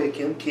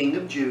Jehoiakim, king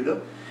of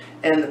Judah,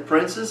 and the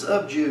princes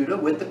of Judah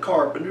with the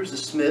carpenters, the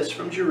smiths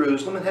from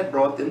Jerusalem, and had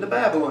brought them to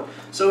Babylon.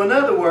 So in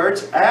other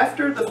words,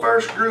 after the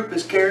first group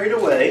is carried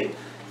away,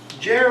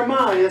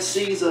 Jeremiah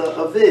sees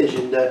a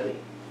vision, doesn't he?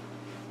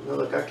 Now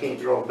look, I can't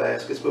draw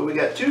baskets, but we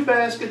got 2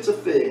 baskets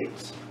of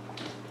figs.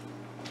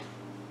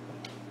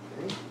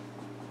 Okay.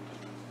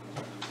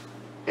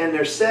 And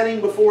they're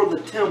setting before the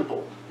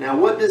temple. Now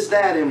what does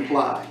that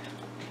imply?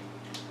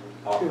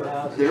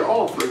 They're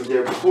offerings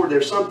there before.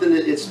 There's something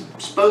that it's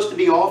supposed to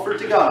be offered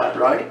to God,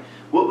 right?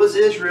 What was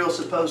Israel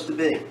supposed to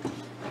be?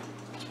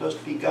 Supposed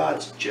to be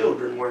God's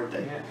children, weren't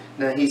they? Yeah.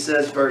 Now he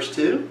says, verse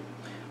 2,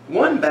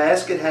 1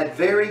 basket had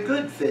very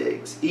good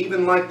figs,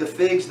 even like the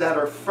figs that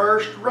are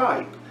first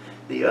ripe.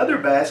 The other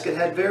basket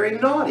had very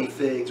naughty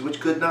figs, which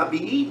could not be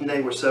eaten,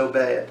 they were so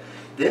bad.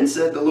 Then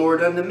said the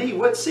Lord unto me,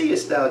 what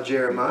seest thou,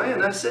 Jeremiah?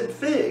 And I said,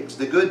 figs.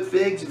 The good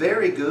figs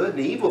very good, and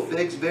the evil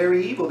figs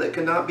very evil, that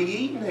cannot be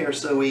eaten, they are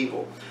so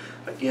evil.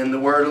 Again the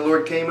word of the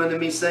Lord came unto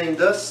me, saying,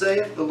 thus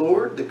saith the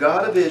Lord, the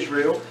God of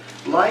Israel,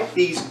 like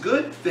these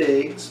good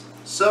figs,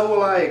 so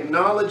will I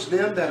acknowledge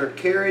them that are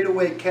carried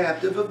away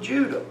captive of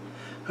Judah,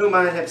 whom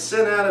I have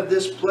sent out of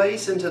this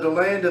place into the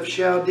land of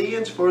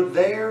Chaldeans for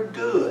their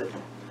good.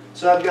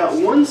 So I've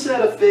got one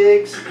set of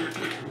figs,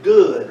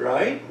 good,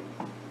 right?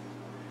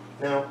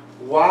 Now,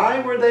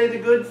 why were they the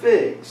good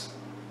figs?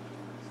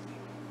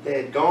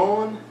 They had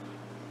gone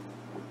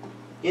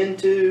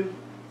into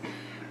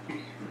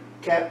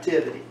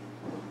captivity.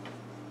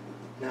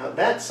 Now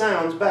that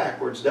sounds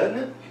backwards, doesn't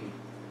it?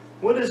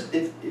 What is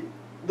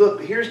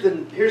look, here's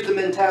the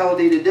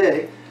mentality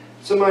today.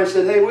 Somebody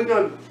said, "Hey, we're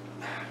gonna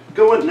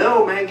go in."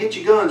 No, man, get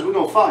your guns. We're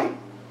gonna fight,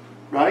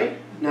 right?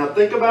 Now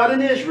think about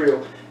in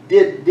Israel.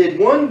 Did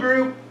one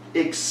group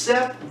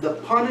accept the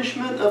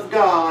punishment of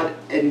God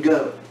and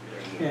go?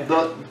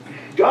 Yeah.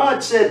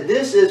 God said,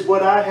 "This is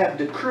what I have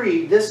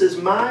decreed. This is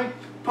my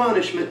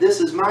punishment. This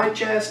is my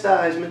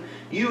chastisement.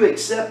 You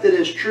accept it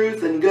as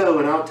truth and go,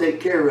 and I'll take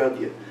care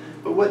of you."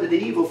 But what did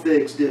the evil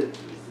figs do?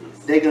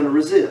 They're going to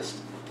resist.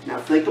 Now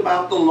think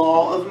about the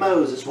law of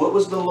Moses. What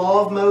was the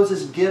law of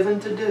Moses given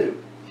to do?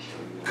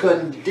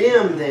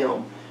 Condemn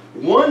them.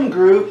 One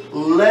group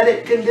let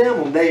it condemn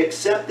them. They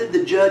accepted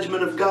the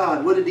judgment of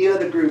God. What did the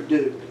other group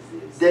do?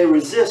 They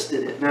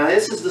resisted it. Now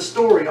this is the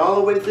story all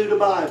the way through the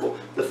Bible.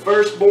 The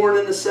firstborn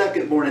and the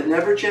secondborn. It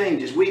never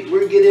changes.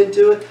 We'll get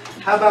into it.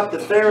 How about the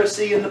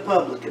Pharisee and the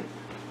publican?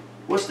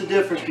 What's the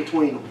difference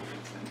between them?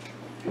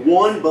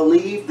 One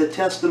believed the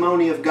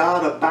testimony of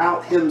God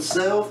about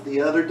himself.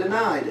 The other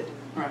denied it.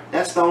 Right.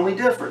 That's the only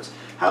difference.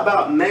 How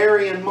about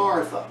Mary and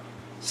Martha?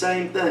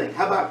 Same thing.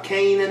 How about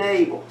Cain and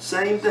Abel?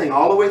 Same thing.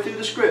 All the way through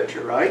the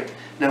scripture, right?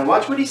 Now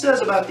watch what he says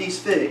about these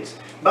figs.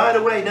 By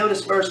the way,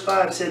 notice verse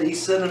 5 said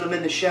he's sending them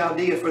into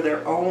Chaldea for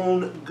their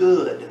own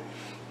good.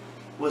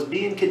 Was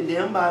being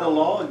condemned by the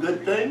law a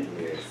good thing?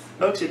 Yes.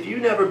 Folks, if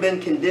you've never been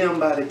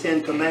condemned by the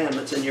 10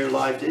 Commandments in your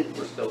life,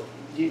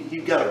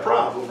 you've got a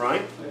problem,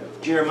 right?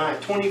 Jeremiah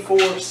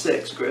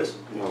 24:6, Chris.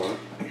 No.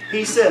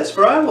 He says,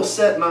 "For I will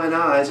set mine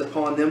eyes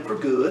upon them for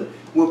good,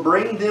 will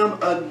bring them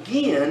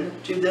again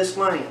to this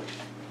land."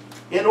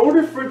 In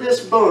order for this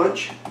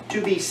bunch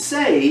to be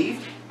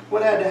saved,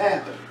 what had to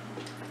happen?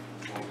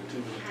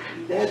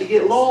 They had to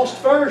get lost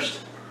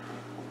first.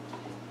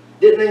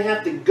 Didn't they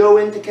have to go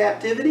into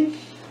captivity?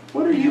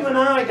 What are you and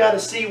I got to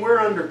see we're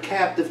under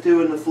captive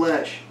to in the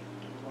flesh?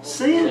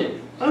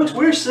 Sin. Folks,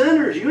 we're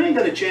sinners. You ain't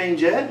going to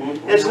change that.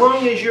 As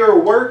long as you're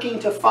working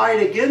to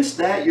fight against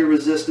that, you're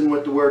resisting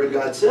what the Word of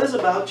God says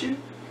about you.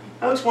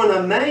 Folks, when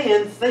a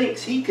man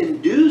thinks he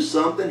can do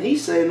something,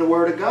 he's saying the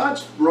Word of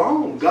God's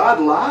wrong. God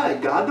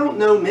lied. God don't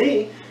know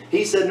me.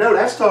 He said, no,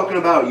 that's talking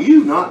about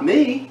you, not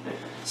me.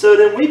 So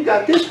then we've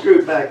got this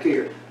group back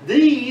here.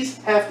 These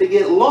have to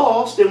get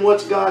lost, and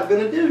what's God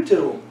going to do to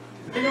them?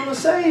 He's going to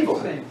save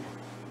them.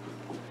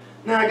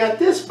 Now I got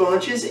this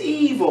bunch is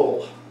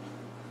evil.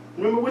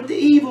 Remember what the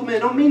evil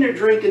men, don't mean they're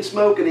drinking,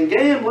 smoking, and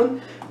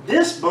gambling.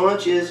 This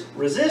bunch is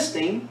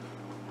resisting.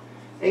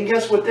 And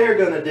guess what they're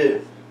going to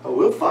do? Oh,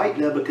 we'll fight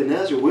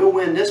Nebuchadnezzar. We'll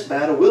win this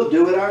battle. We'll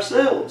do it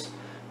ourselves.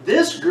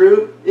 This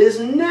group is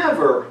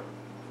never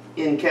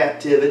in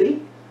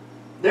captivity.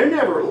 They're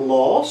never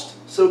lost.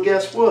 So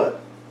guess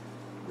what?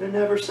 They're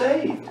never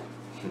saved.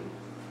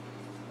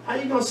 How are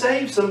you going to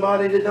save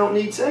somebody that don't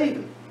need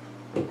saving?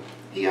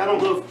 I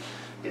don't know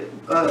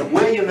if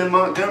William in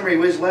Montgomery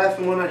was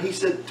laughing one night. He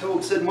said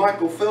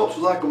Michael Phelps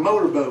was like a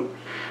motorboat.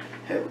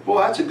 Hey,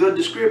 boy, that's a good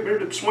descriptor.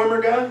 The swimmer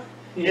guy.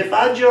 Yeah. If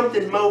I jumped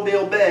in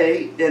Mobile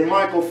Bay and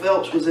Michael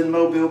Phelps was in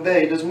Mobile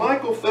Bay, does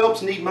Michael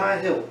Phelps need my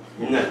help?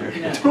 No.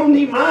 Don't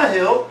need my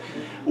help.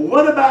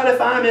 What about if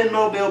I'm in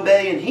Mobile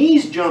Bay and he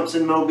jumps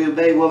in Mobile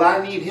Bay? Well,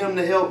 I need him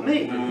to help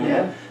me. Mm-hmm.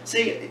 Yeah.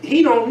 See,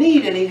 he don't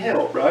need any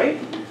help, right?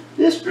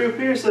 This group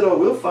here said, oh,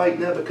 we'll fight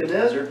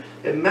Nebuchadnezzar.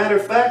 As a matter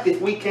of fact,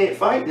 if we can't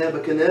fight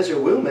Nebuchadnezzar,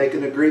 we'll make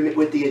an agreement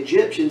with the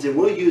Egyptians and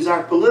we'll use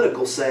our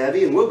political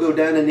savvy and we'll go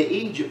down into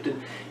Egypt.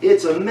 And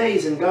it's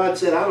amazing. God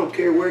said, I don't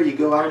care where you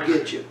go, I'll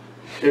get you.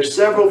 There's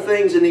several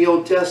things in the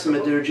Old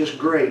Testament that are just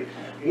great.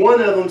 One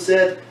of them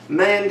said,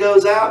 man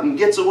goes out and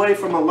gets away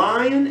from a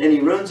lion and he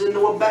runs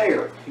into a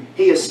bear.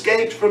 He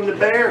escapes from the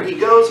bear, he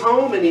goes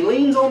home and he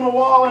leans on the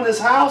wall in his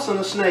house and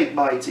a snake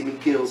bites him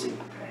and kills him.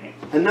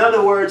 In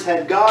other words,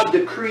 had God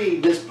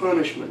decreed this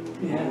punishment,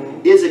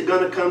 is it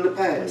going to come to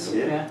pass?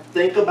 Yeah.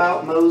 Think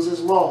about Moses'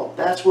 law.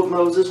 That's what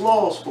Moses'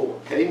 law is for.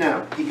 Okay,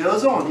 now, he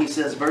goes on. He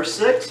says, verse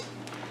 6,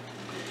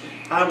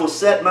 I will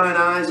set mine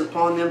eyes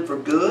upon them for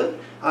good.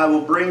 I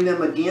will bring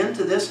them again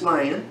to this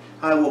land.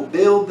 I will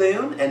build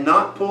them and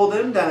not pull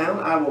them down.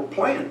 I will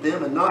plant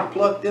them and not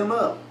pluck them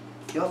up.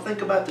 Y'all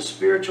think about the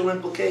spiritual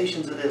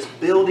implications of this.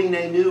 Building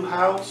a new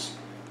house,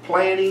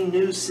 planting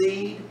new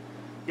seed.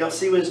 Y'all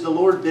see, was the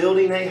Lord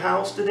building a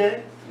house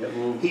today?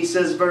 Yep. He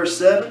says, verse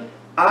 7,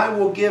 I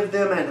will give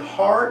them an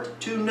heart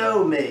to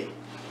know me.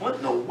 What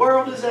in the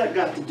world has that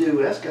got to do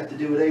with? That's got to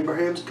do with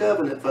Abraham's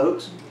covenant,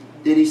 folks.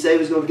 Did he say he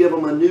was going to give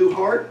them a new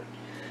heart?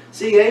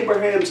 See,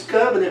 Abraham's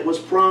covenant was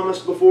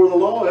promised before the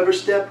law ever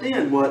stepped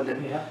in, wasn't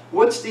it? Yeah.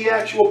 What's the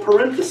actual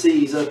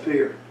parentheses up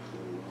here?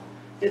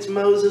 It's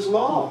Moses'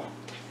 law.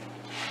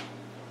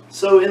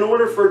 So in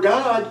order for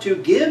God to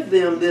give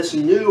them this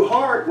new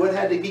heart, what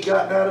had to be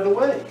gotten out of the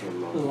way?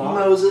 The law.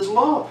 Moses'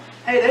 law.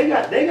 Hey,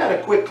 they got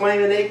a quick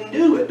claim and they can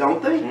do it,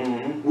 don't they?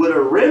 Mm-hmm. With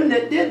a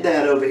remnant did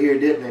that over here,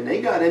 didn't they?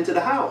 They got into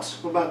the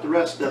house. What about the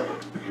rest of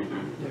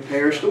them? They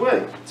perished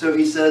away. So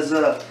he says,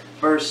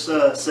 verse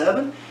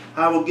 7,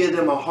 I will give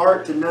them a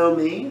heart to know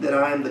me, that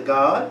I am the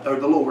God, or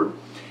the Lord,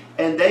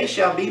 and they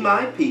shall be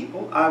my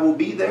people. I will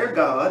be their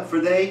God, for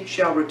they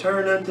shall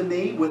return unto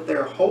me with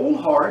their whole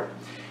heart.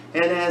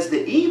 And as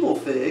the evil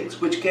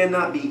figs, which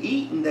cannot be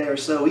eaten, they are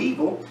so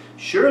evil.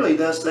 Surely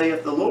thus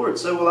saith the Lord,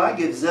 so will I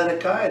give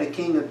Zedekiah the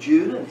king of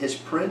Judah, and his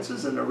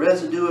princes, and the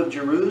residue of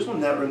Jerusalem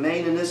that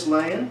remain in this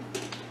land,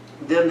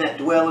 them that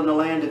dwell in the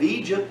land of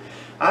Egypt.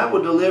 I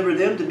will deliver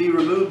them to be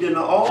removed into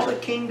all the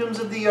kingdoms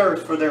of the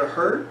earth for their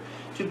hurt,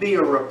 to be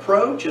a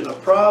reproach and a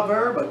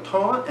proverb, a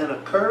taunt and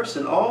a curse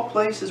in all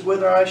places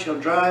whither I shall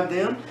drive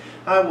them.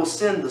 I will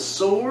send the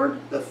sword,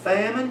 the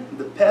famine,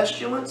 the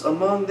pestilence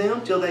among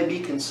them till they be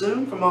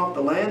consumed from off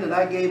the land that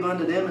I gave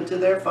unto them and to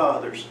their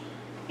fathers.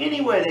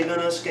 Anyway, they're going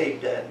to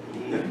escape that.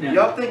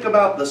 Y'all think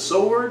about the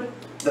sword,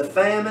 the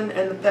famine,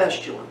 and the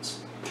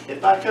pestilence.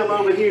 If I come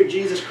over here,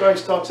 Jesus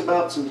Christ talks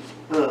about some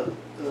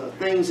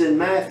things in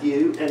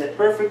Matthew, and it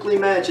perfectly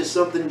matches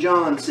something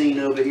John seen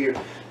over here.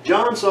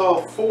 John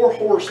saw 4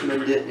 horsemen,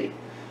 didn't he?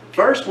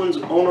 First one's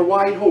on a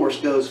white horse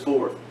goes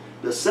forth.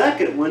 The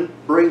second one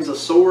brings a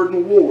sword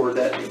and war,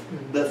 doesn't he?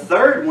 The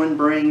third one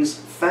brings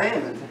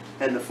famine.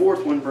 And the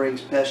fourth one brings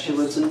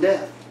pestilence and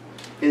death.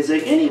 Is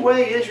there any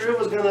way Israel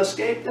was going to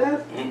escape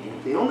that?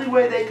 The only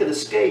way they could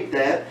escape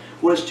that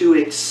was to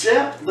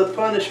accept the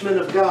punishment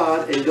of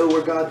God and go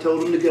where God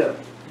told them to go.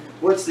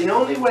 What's the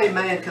only way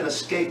man can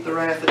escape the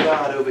wrath of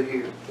God over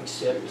here?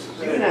 You're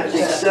going to have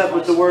to accept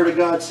what the Word of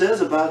God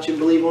says about you and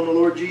believe on the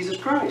Lord Jesus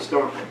Christ,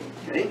 aren't you?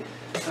 Okay?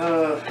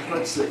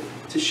 Let's see.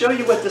 To show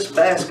you what this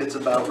basket's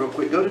about real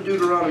quick, go to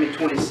Deuteronomy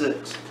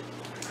 26.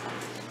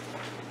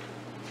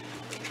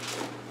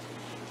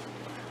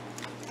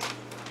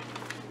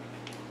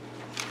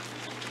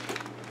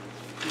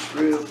 Just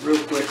real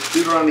quick.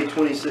 Deuteronomy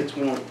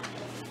 26:1.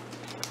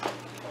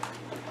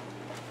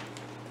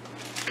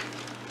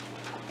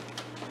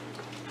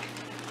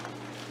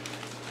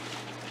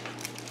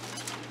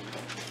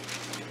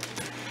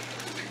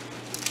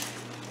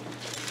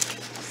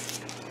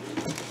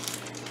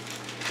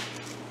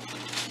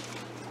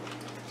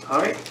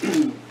 Alright,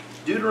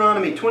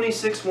 Deuteronomy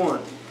 26:1.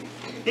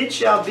 It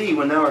shall be,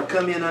 when thou art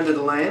come in unto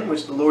the land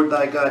which the Lord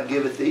thy God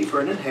giveth thee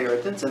for an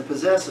inheritance, and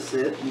possessest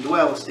it, and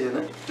dwellest in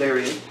it,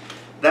 therein,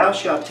 thou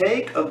shalt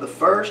take of the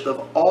first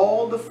of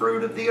all the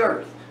fruit of the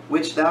earth,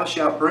 which thou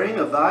shalt bring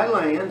of thy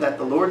land, that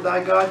the Lord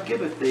thy God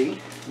giveth thee,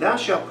 thou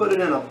shalt put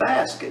it in a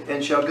basket,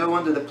 and shall go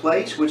unto the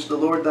place which the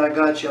Lord thy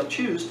God shall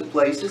choose to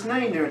place his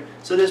name there.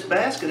 So this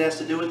basket has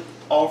to do with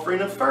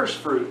offering of first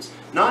fruits.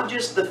 Not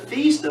just the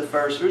feast of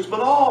first fruits, but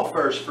all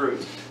first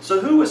fruits. So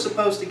who was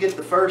supposed to get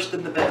the first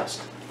and the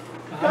best?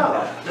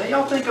 God. Now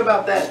y'all think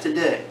about that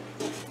today.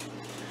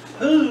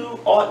 Who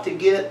ought to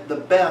get the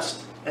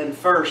best and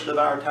first of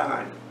our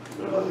time?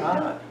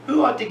 God.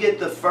 Who ought to get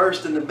the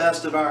first and the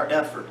best of our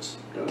efforts?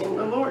 The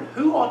Lord.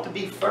 Who ought to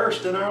be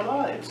first in our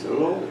lives?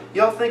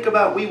 Y'all think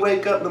about, we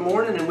wake up in the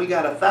morning and we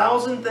got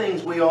 1,000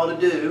 things we ought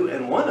to do,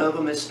 and one of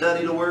them is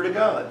study the Word of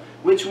God.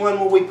 Which one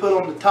will we put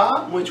on the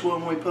top and which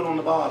one will we put on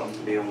the bottom?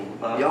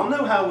 Y'all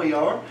know how we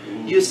are.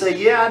 You say,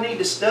 yeah, I need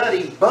to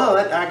study,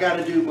 but I got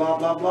to do blah,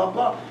 blah, blah,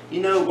 blah.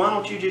 You know, why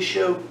don't you just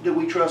show that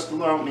we trust the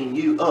Lord? I mean,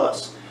 you,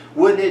 us.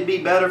 Wouldn't it be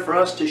better for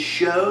us to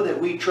show that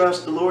we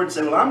trust the Lord and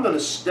say, well, I'm going to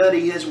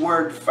study His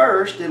Word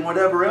first, and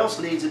whatever else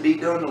needs to be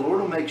done, the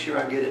Lord will make sure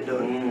I get it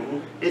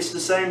done. It's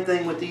the same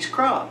thing with these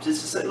crops.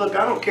 It's the same, look,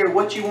 I don't care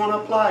what you want to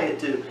apply it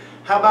to.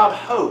 How about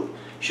hope?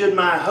 Should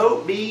my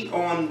hope be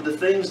on the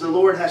things the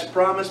Lord has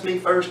promised me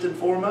first and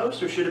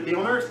foremost, or should it be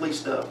on earthly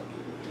stuff?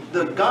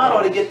 God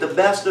ought to get the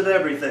best of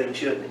everything,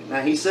 shouldn't He?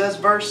 Now He says,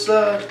 verse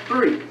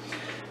 3,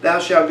 Thou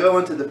shalt go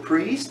unto the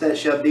priest that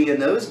shall be in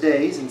those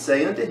days, and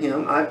say unto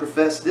him, I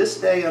profess this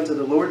day unto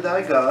the Lord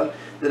thy God,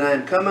 that I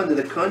am come unto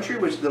the country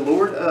which the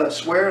Lord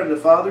sware unto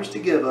the fathers to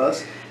give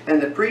us.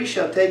 And the priest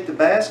shall take the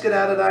basket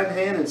out of thine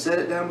hand, and set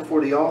it down before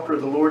the altar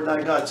of the Lord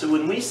thy God. So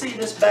when we see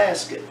this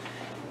basket,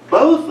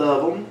 both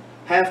of them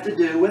have to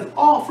do with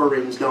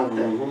offerings, don't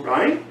they?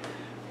 Right?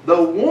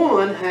 The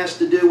one has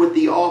to do with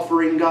the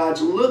offering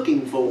God's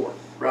looking for,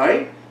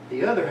 right?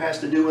 The other has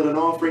to do with an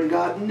offering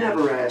God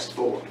never asked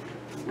for.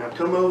 Now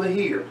come over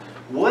here.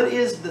 What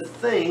is the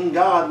thing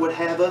God would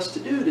have us to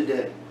do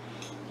today?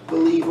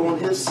 Believe on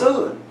His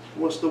Son.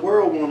 What's the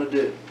world want to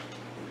do?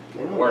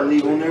 They want to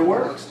believe on their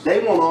works. They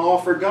want to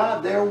offer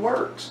God their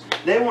works.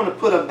 They want to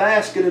put a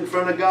basket in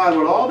front of God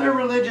with all their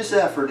religious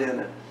effort in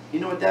it. You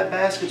know what that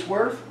basket's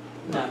worth?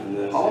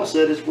 No. Paul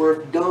said it's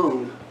worth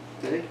dung.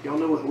 Okay, y'all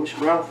know what? I wish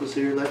Ralph was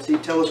here. Let's see,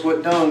 tell us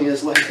what dung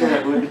is like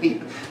that, wouldn't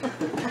he?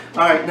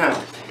 All right,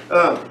 now,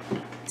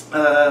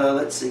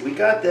 let's see. We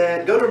got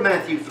that. Go to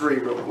Matthew 3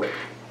 real quick.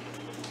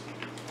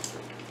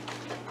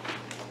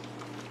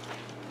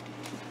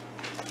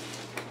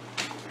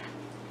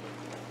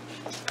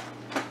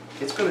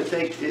 It's going to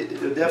take,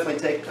 it'll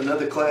definitely take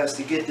another class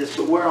to get this,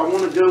 but where I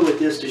want to go with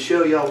this to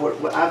show y'all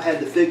what I've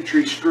had the fig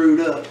tree screwed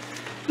up.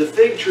 The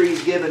fig tree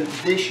is given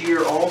this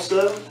year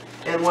also,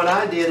 And what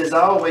I did is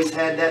I always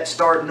had that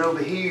starting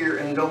over here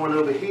and going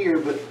over here,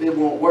 but it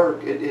won't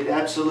work. It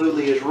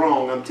absolutely is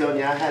wrong. I'm telling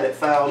you, I had it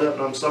fouled up,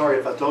 and I'm sorry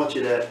if I taught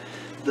you that.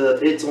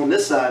 It's on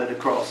this side of the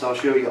cross. I'll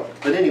show y'all.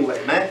 But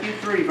anyway, Matthew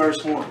 3,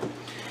 verse 1.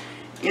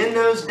 In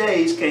those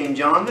days came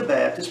John the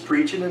Baptist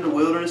preaching in the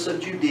wilderness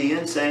of Judea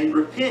and saying,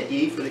 Repent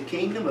ye, for the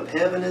kingdom of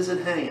heaven is at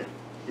hand.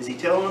 Is he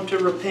telling them to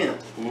repent?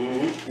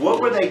 Mm-hmm.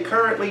 What were they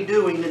currently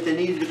doing that they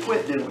needed to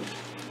quit doing?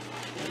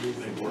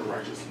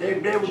 They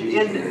were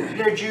in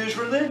their Jews'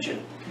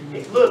 religion.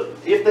 Look,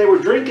 if they were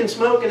drinking,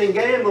 smoking, and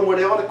gambling, well,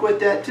 they ought to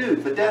quit that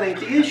too. But that ain't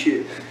the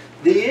issue.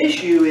 The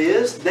issue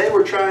is they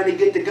were trying to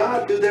get to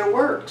God through their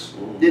works.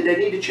 Did they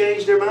need to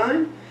change their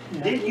mind?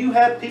 Didn't you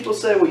have people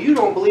say, well, you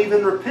don't believe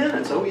in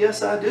repentance? Oh,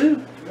 yes, I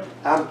do.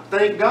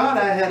 Thank God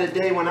I had a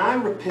day when I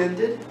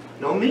repented.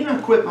 Don't mean I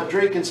quit my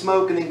drinking,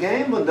 smoking, and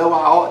gambling, though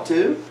I ought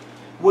to.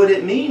 What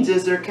it means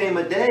is there came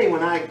a day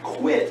when I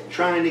quit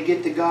trying to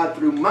get to God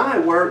through my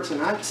works,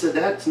 and I said,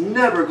 that's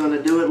never going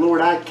to do it.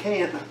 Lord, I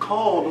can't. I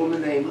called on the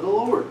name of the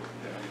Lord.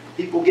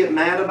 People get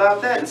mad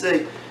about that and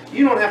say,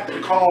 you don't have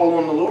to call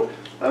on the Lord.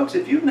 Folks,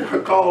 if you've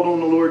never called on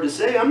the Lord to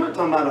say, I'm not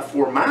talking about a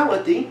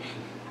formality.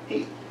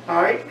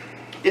 All right?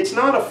 It's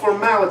not a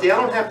formality.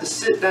 I don't have to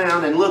sit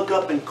down and look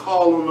up and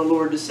call on the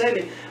Lord to save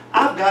me.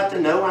 I've got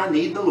to know I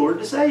need the Lord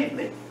to save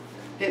me.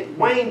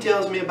 Wayne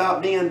tells me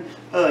about being,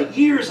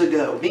 years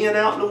ago, being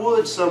out in the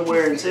woods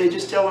somewhere and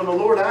just telling the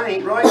Lord, I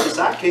ain't righteous,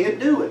 I can't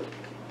do it.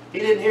 He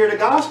didn't hear the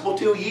gospel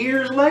till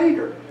years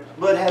later.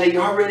 But had he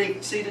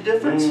already see the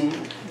difference?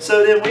 Mm-hmm.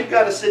 So then we've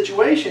got a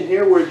situation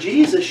here where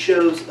Jesus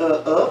shows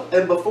up,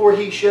 and before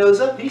he shows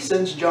up, he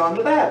sends John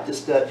the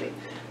Baptist, doesn't he?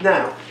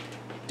 Now,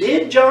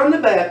 did John the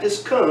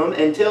Baptist come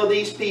and tell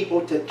these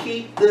people to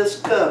keep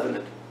this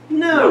covenant?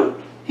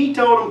 No. He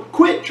told them,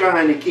 quit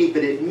trying to keep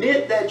it.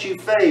 Admit that you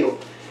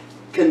failed.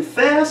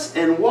 Confess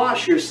and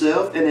wash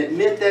yourself and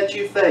admit that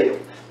you failed.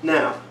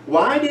 Now,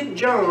 why did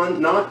John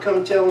not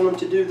come telling them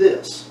to do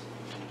this?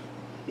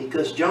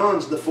 Because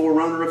John's the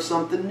forerunner of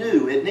something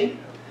new, isn't he?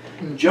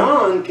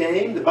 John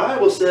came, the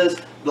Bible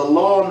says, the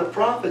law and the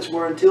prophets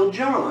were until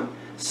John.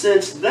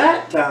 Since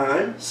that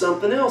time,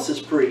 something else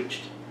is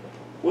preached.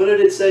 What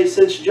did it say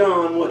since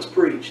John, what's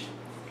preached?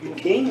 The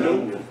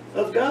kingdom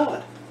of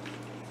God.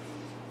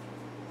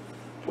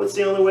 What's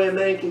the only way a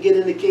man can get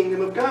in the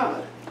kingdom of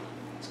God?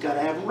 It's got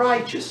to have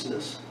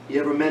righteousness. You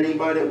ever met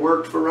anybody that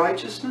worked for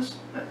righteousness?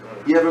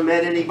 You ever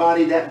met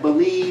anybody that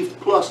believed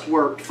plus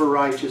worked for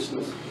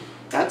righteousness?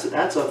 That's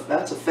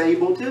a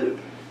fable too.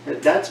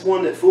 That's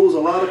one that fools a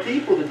lot of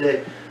people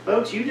today.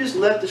 Folks, you just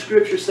let the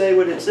Scripture say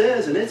what it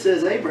says, and it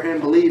says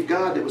Abraham believed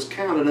God that was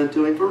counted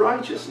unto him for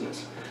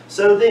righteousness.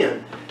 So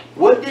then,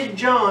 what did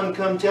John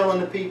come telling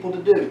the people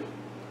to do?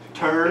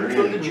 Turn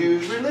from the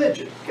Jews'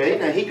 religion. Okay,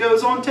 now he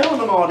goes on telling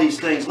them all these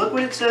things. Look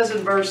what it says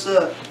in verse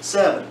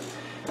 7.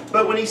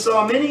 But when he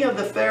saw many of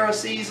the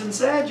Pharisees and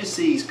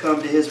Sadducees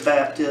come to his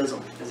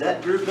baptism, is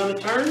that group going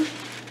to turn?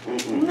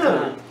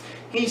 No.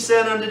 He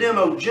said unto them,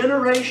 O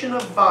generation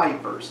of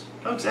vipers.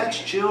 Folks, that's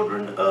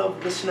children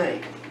of the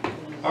snake.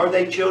 Are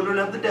they children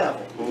of the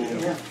devil?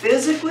 Yeah.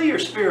 Physically or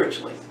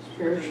spiritually?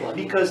 Spiritually.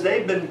 Because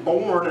they've been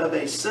born of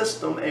a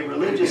system, a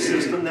religious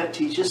system that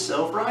teaches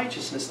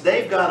self-righteousness.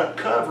 They've got a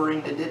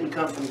covering that didn't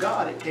come from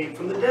God. It came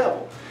from the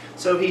devil.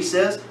 So he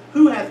says,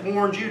 who hath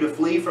warned you to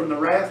flee from the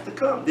wrath to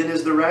come? Then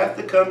is the wrath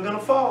to come going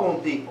to fall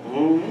on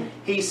people?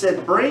 He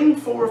said, bring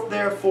forth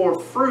therefore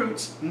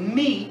fruits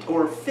meet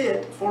or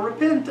fit for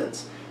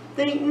repentance.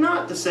 Think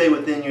not to say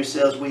within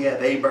yourselves, we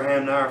have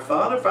Abraham our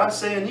father. For I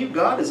say unto you,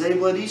 God is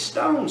able of these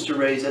stones to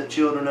raise up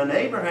children unto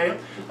Abraham.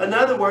 In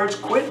other words,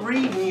 quit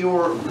reading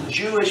your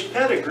Jewish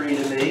pedigree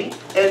to me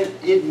and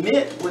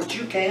admit what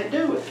you can't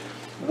do it.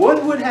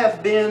 What would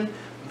have been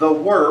the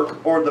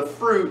work or the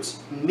fruits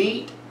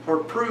meet or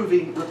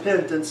proving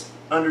repentance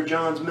under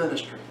John's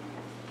ministry?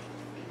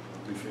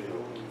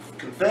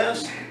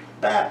 Confess,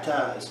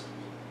 baptize.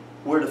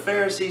 Were the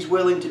Pharisees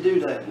willing to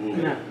do that?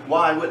 No.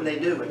 Why wouldn't they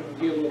do it?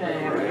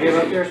 Give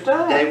up their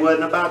stuff. They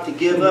wasn't about to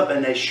give up,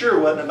 and they sure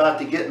wasn't about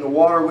to get in the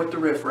water with the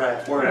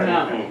riffraff, were they?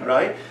 No.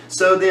 Right?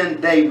 So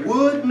then they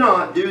would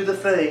not do the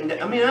thing.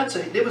 I mean,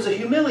 it was a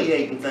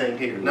humiliating thing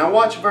here. Now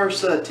watch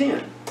verse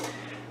 10.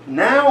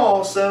 Now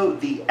also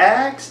the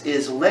axe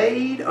is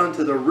laid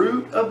unto the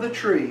root of the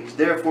trees.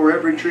 Therefore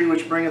every tree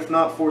which bringeth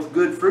not forth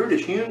good fruit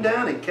is hewn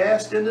down and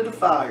cast into the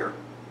fire.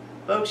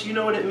 Folks, you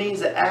know what it means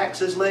the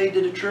axe is laid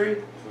to the tree?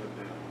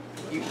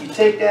 You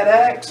take that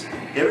axe,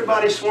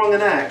 everybody swung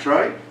an axe,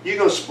 right? You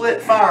go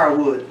split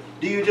firewood.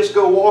 Do you just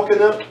go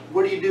walking up?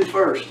 What do you do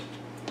first?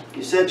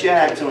 You set your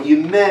axe on. You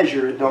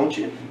measure it, don't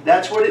you?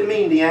 That's what it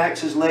means, the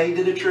axe is laid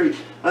to the tree.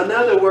 In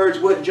other words,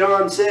 what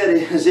John said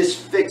is it's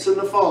fixing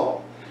to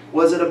fall.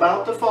 Was it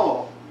about to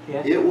fall?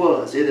 Yeah. It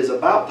was. It is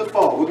about to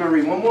fall. We're going to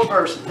read one more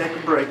verse and take a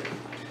break.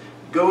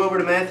 Go over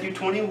to Matthew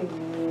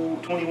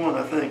 21,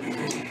 I think.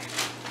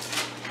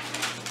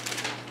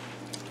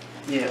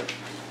 Yeah.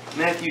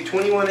 Matthew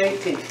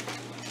 21:18.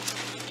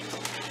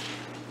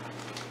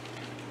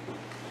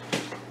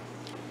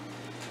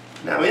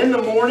 Now in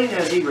the morning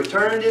as he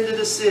returned into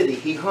the city,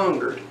 he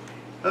hungered.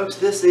 Folks,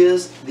 this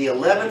is the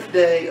 11th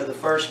day of the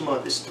first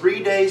month. It's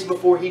 3 days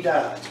before he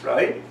dies,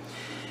 right?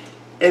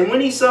 And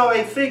when he saw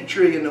a fig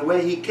tree in the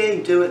way, he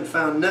came to it and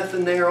found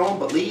nothing thereon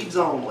but leaves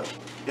only.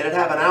 Did it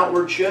have an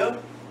outward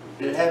show?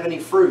 Did it have any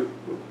fruit?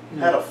 It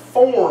had a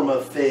form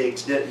of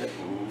figs, didn't it?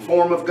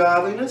 Form of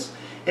godliness.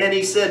 And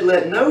he said,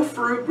 let no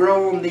fruit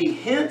grow on thee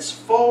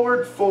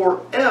henceforward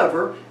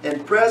forever.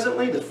 And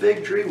presently the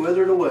fig tree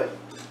withered away.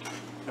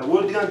 Now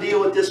we're going to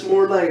deal with this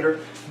more later.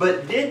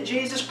 But did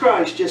Jesus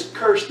Christ just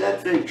curse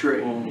that fig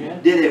tree? Yeah.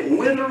 Did it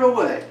wither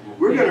away?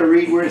 We're going to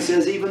read where it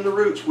says even the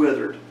roots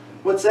withered.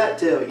 What's that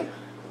tell you?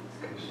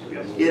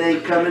 It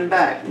ain't coming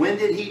back. When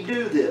did he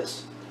do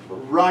this?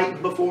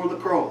 Right before the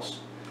cross.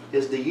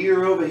 Is the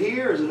year over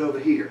here or is it over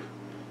here?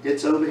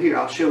 It's over here.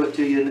 I'll show it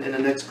to you in the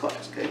next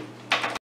class, okay?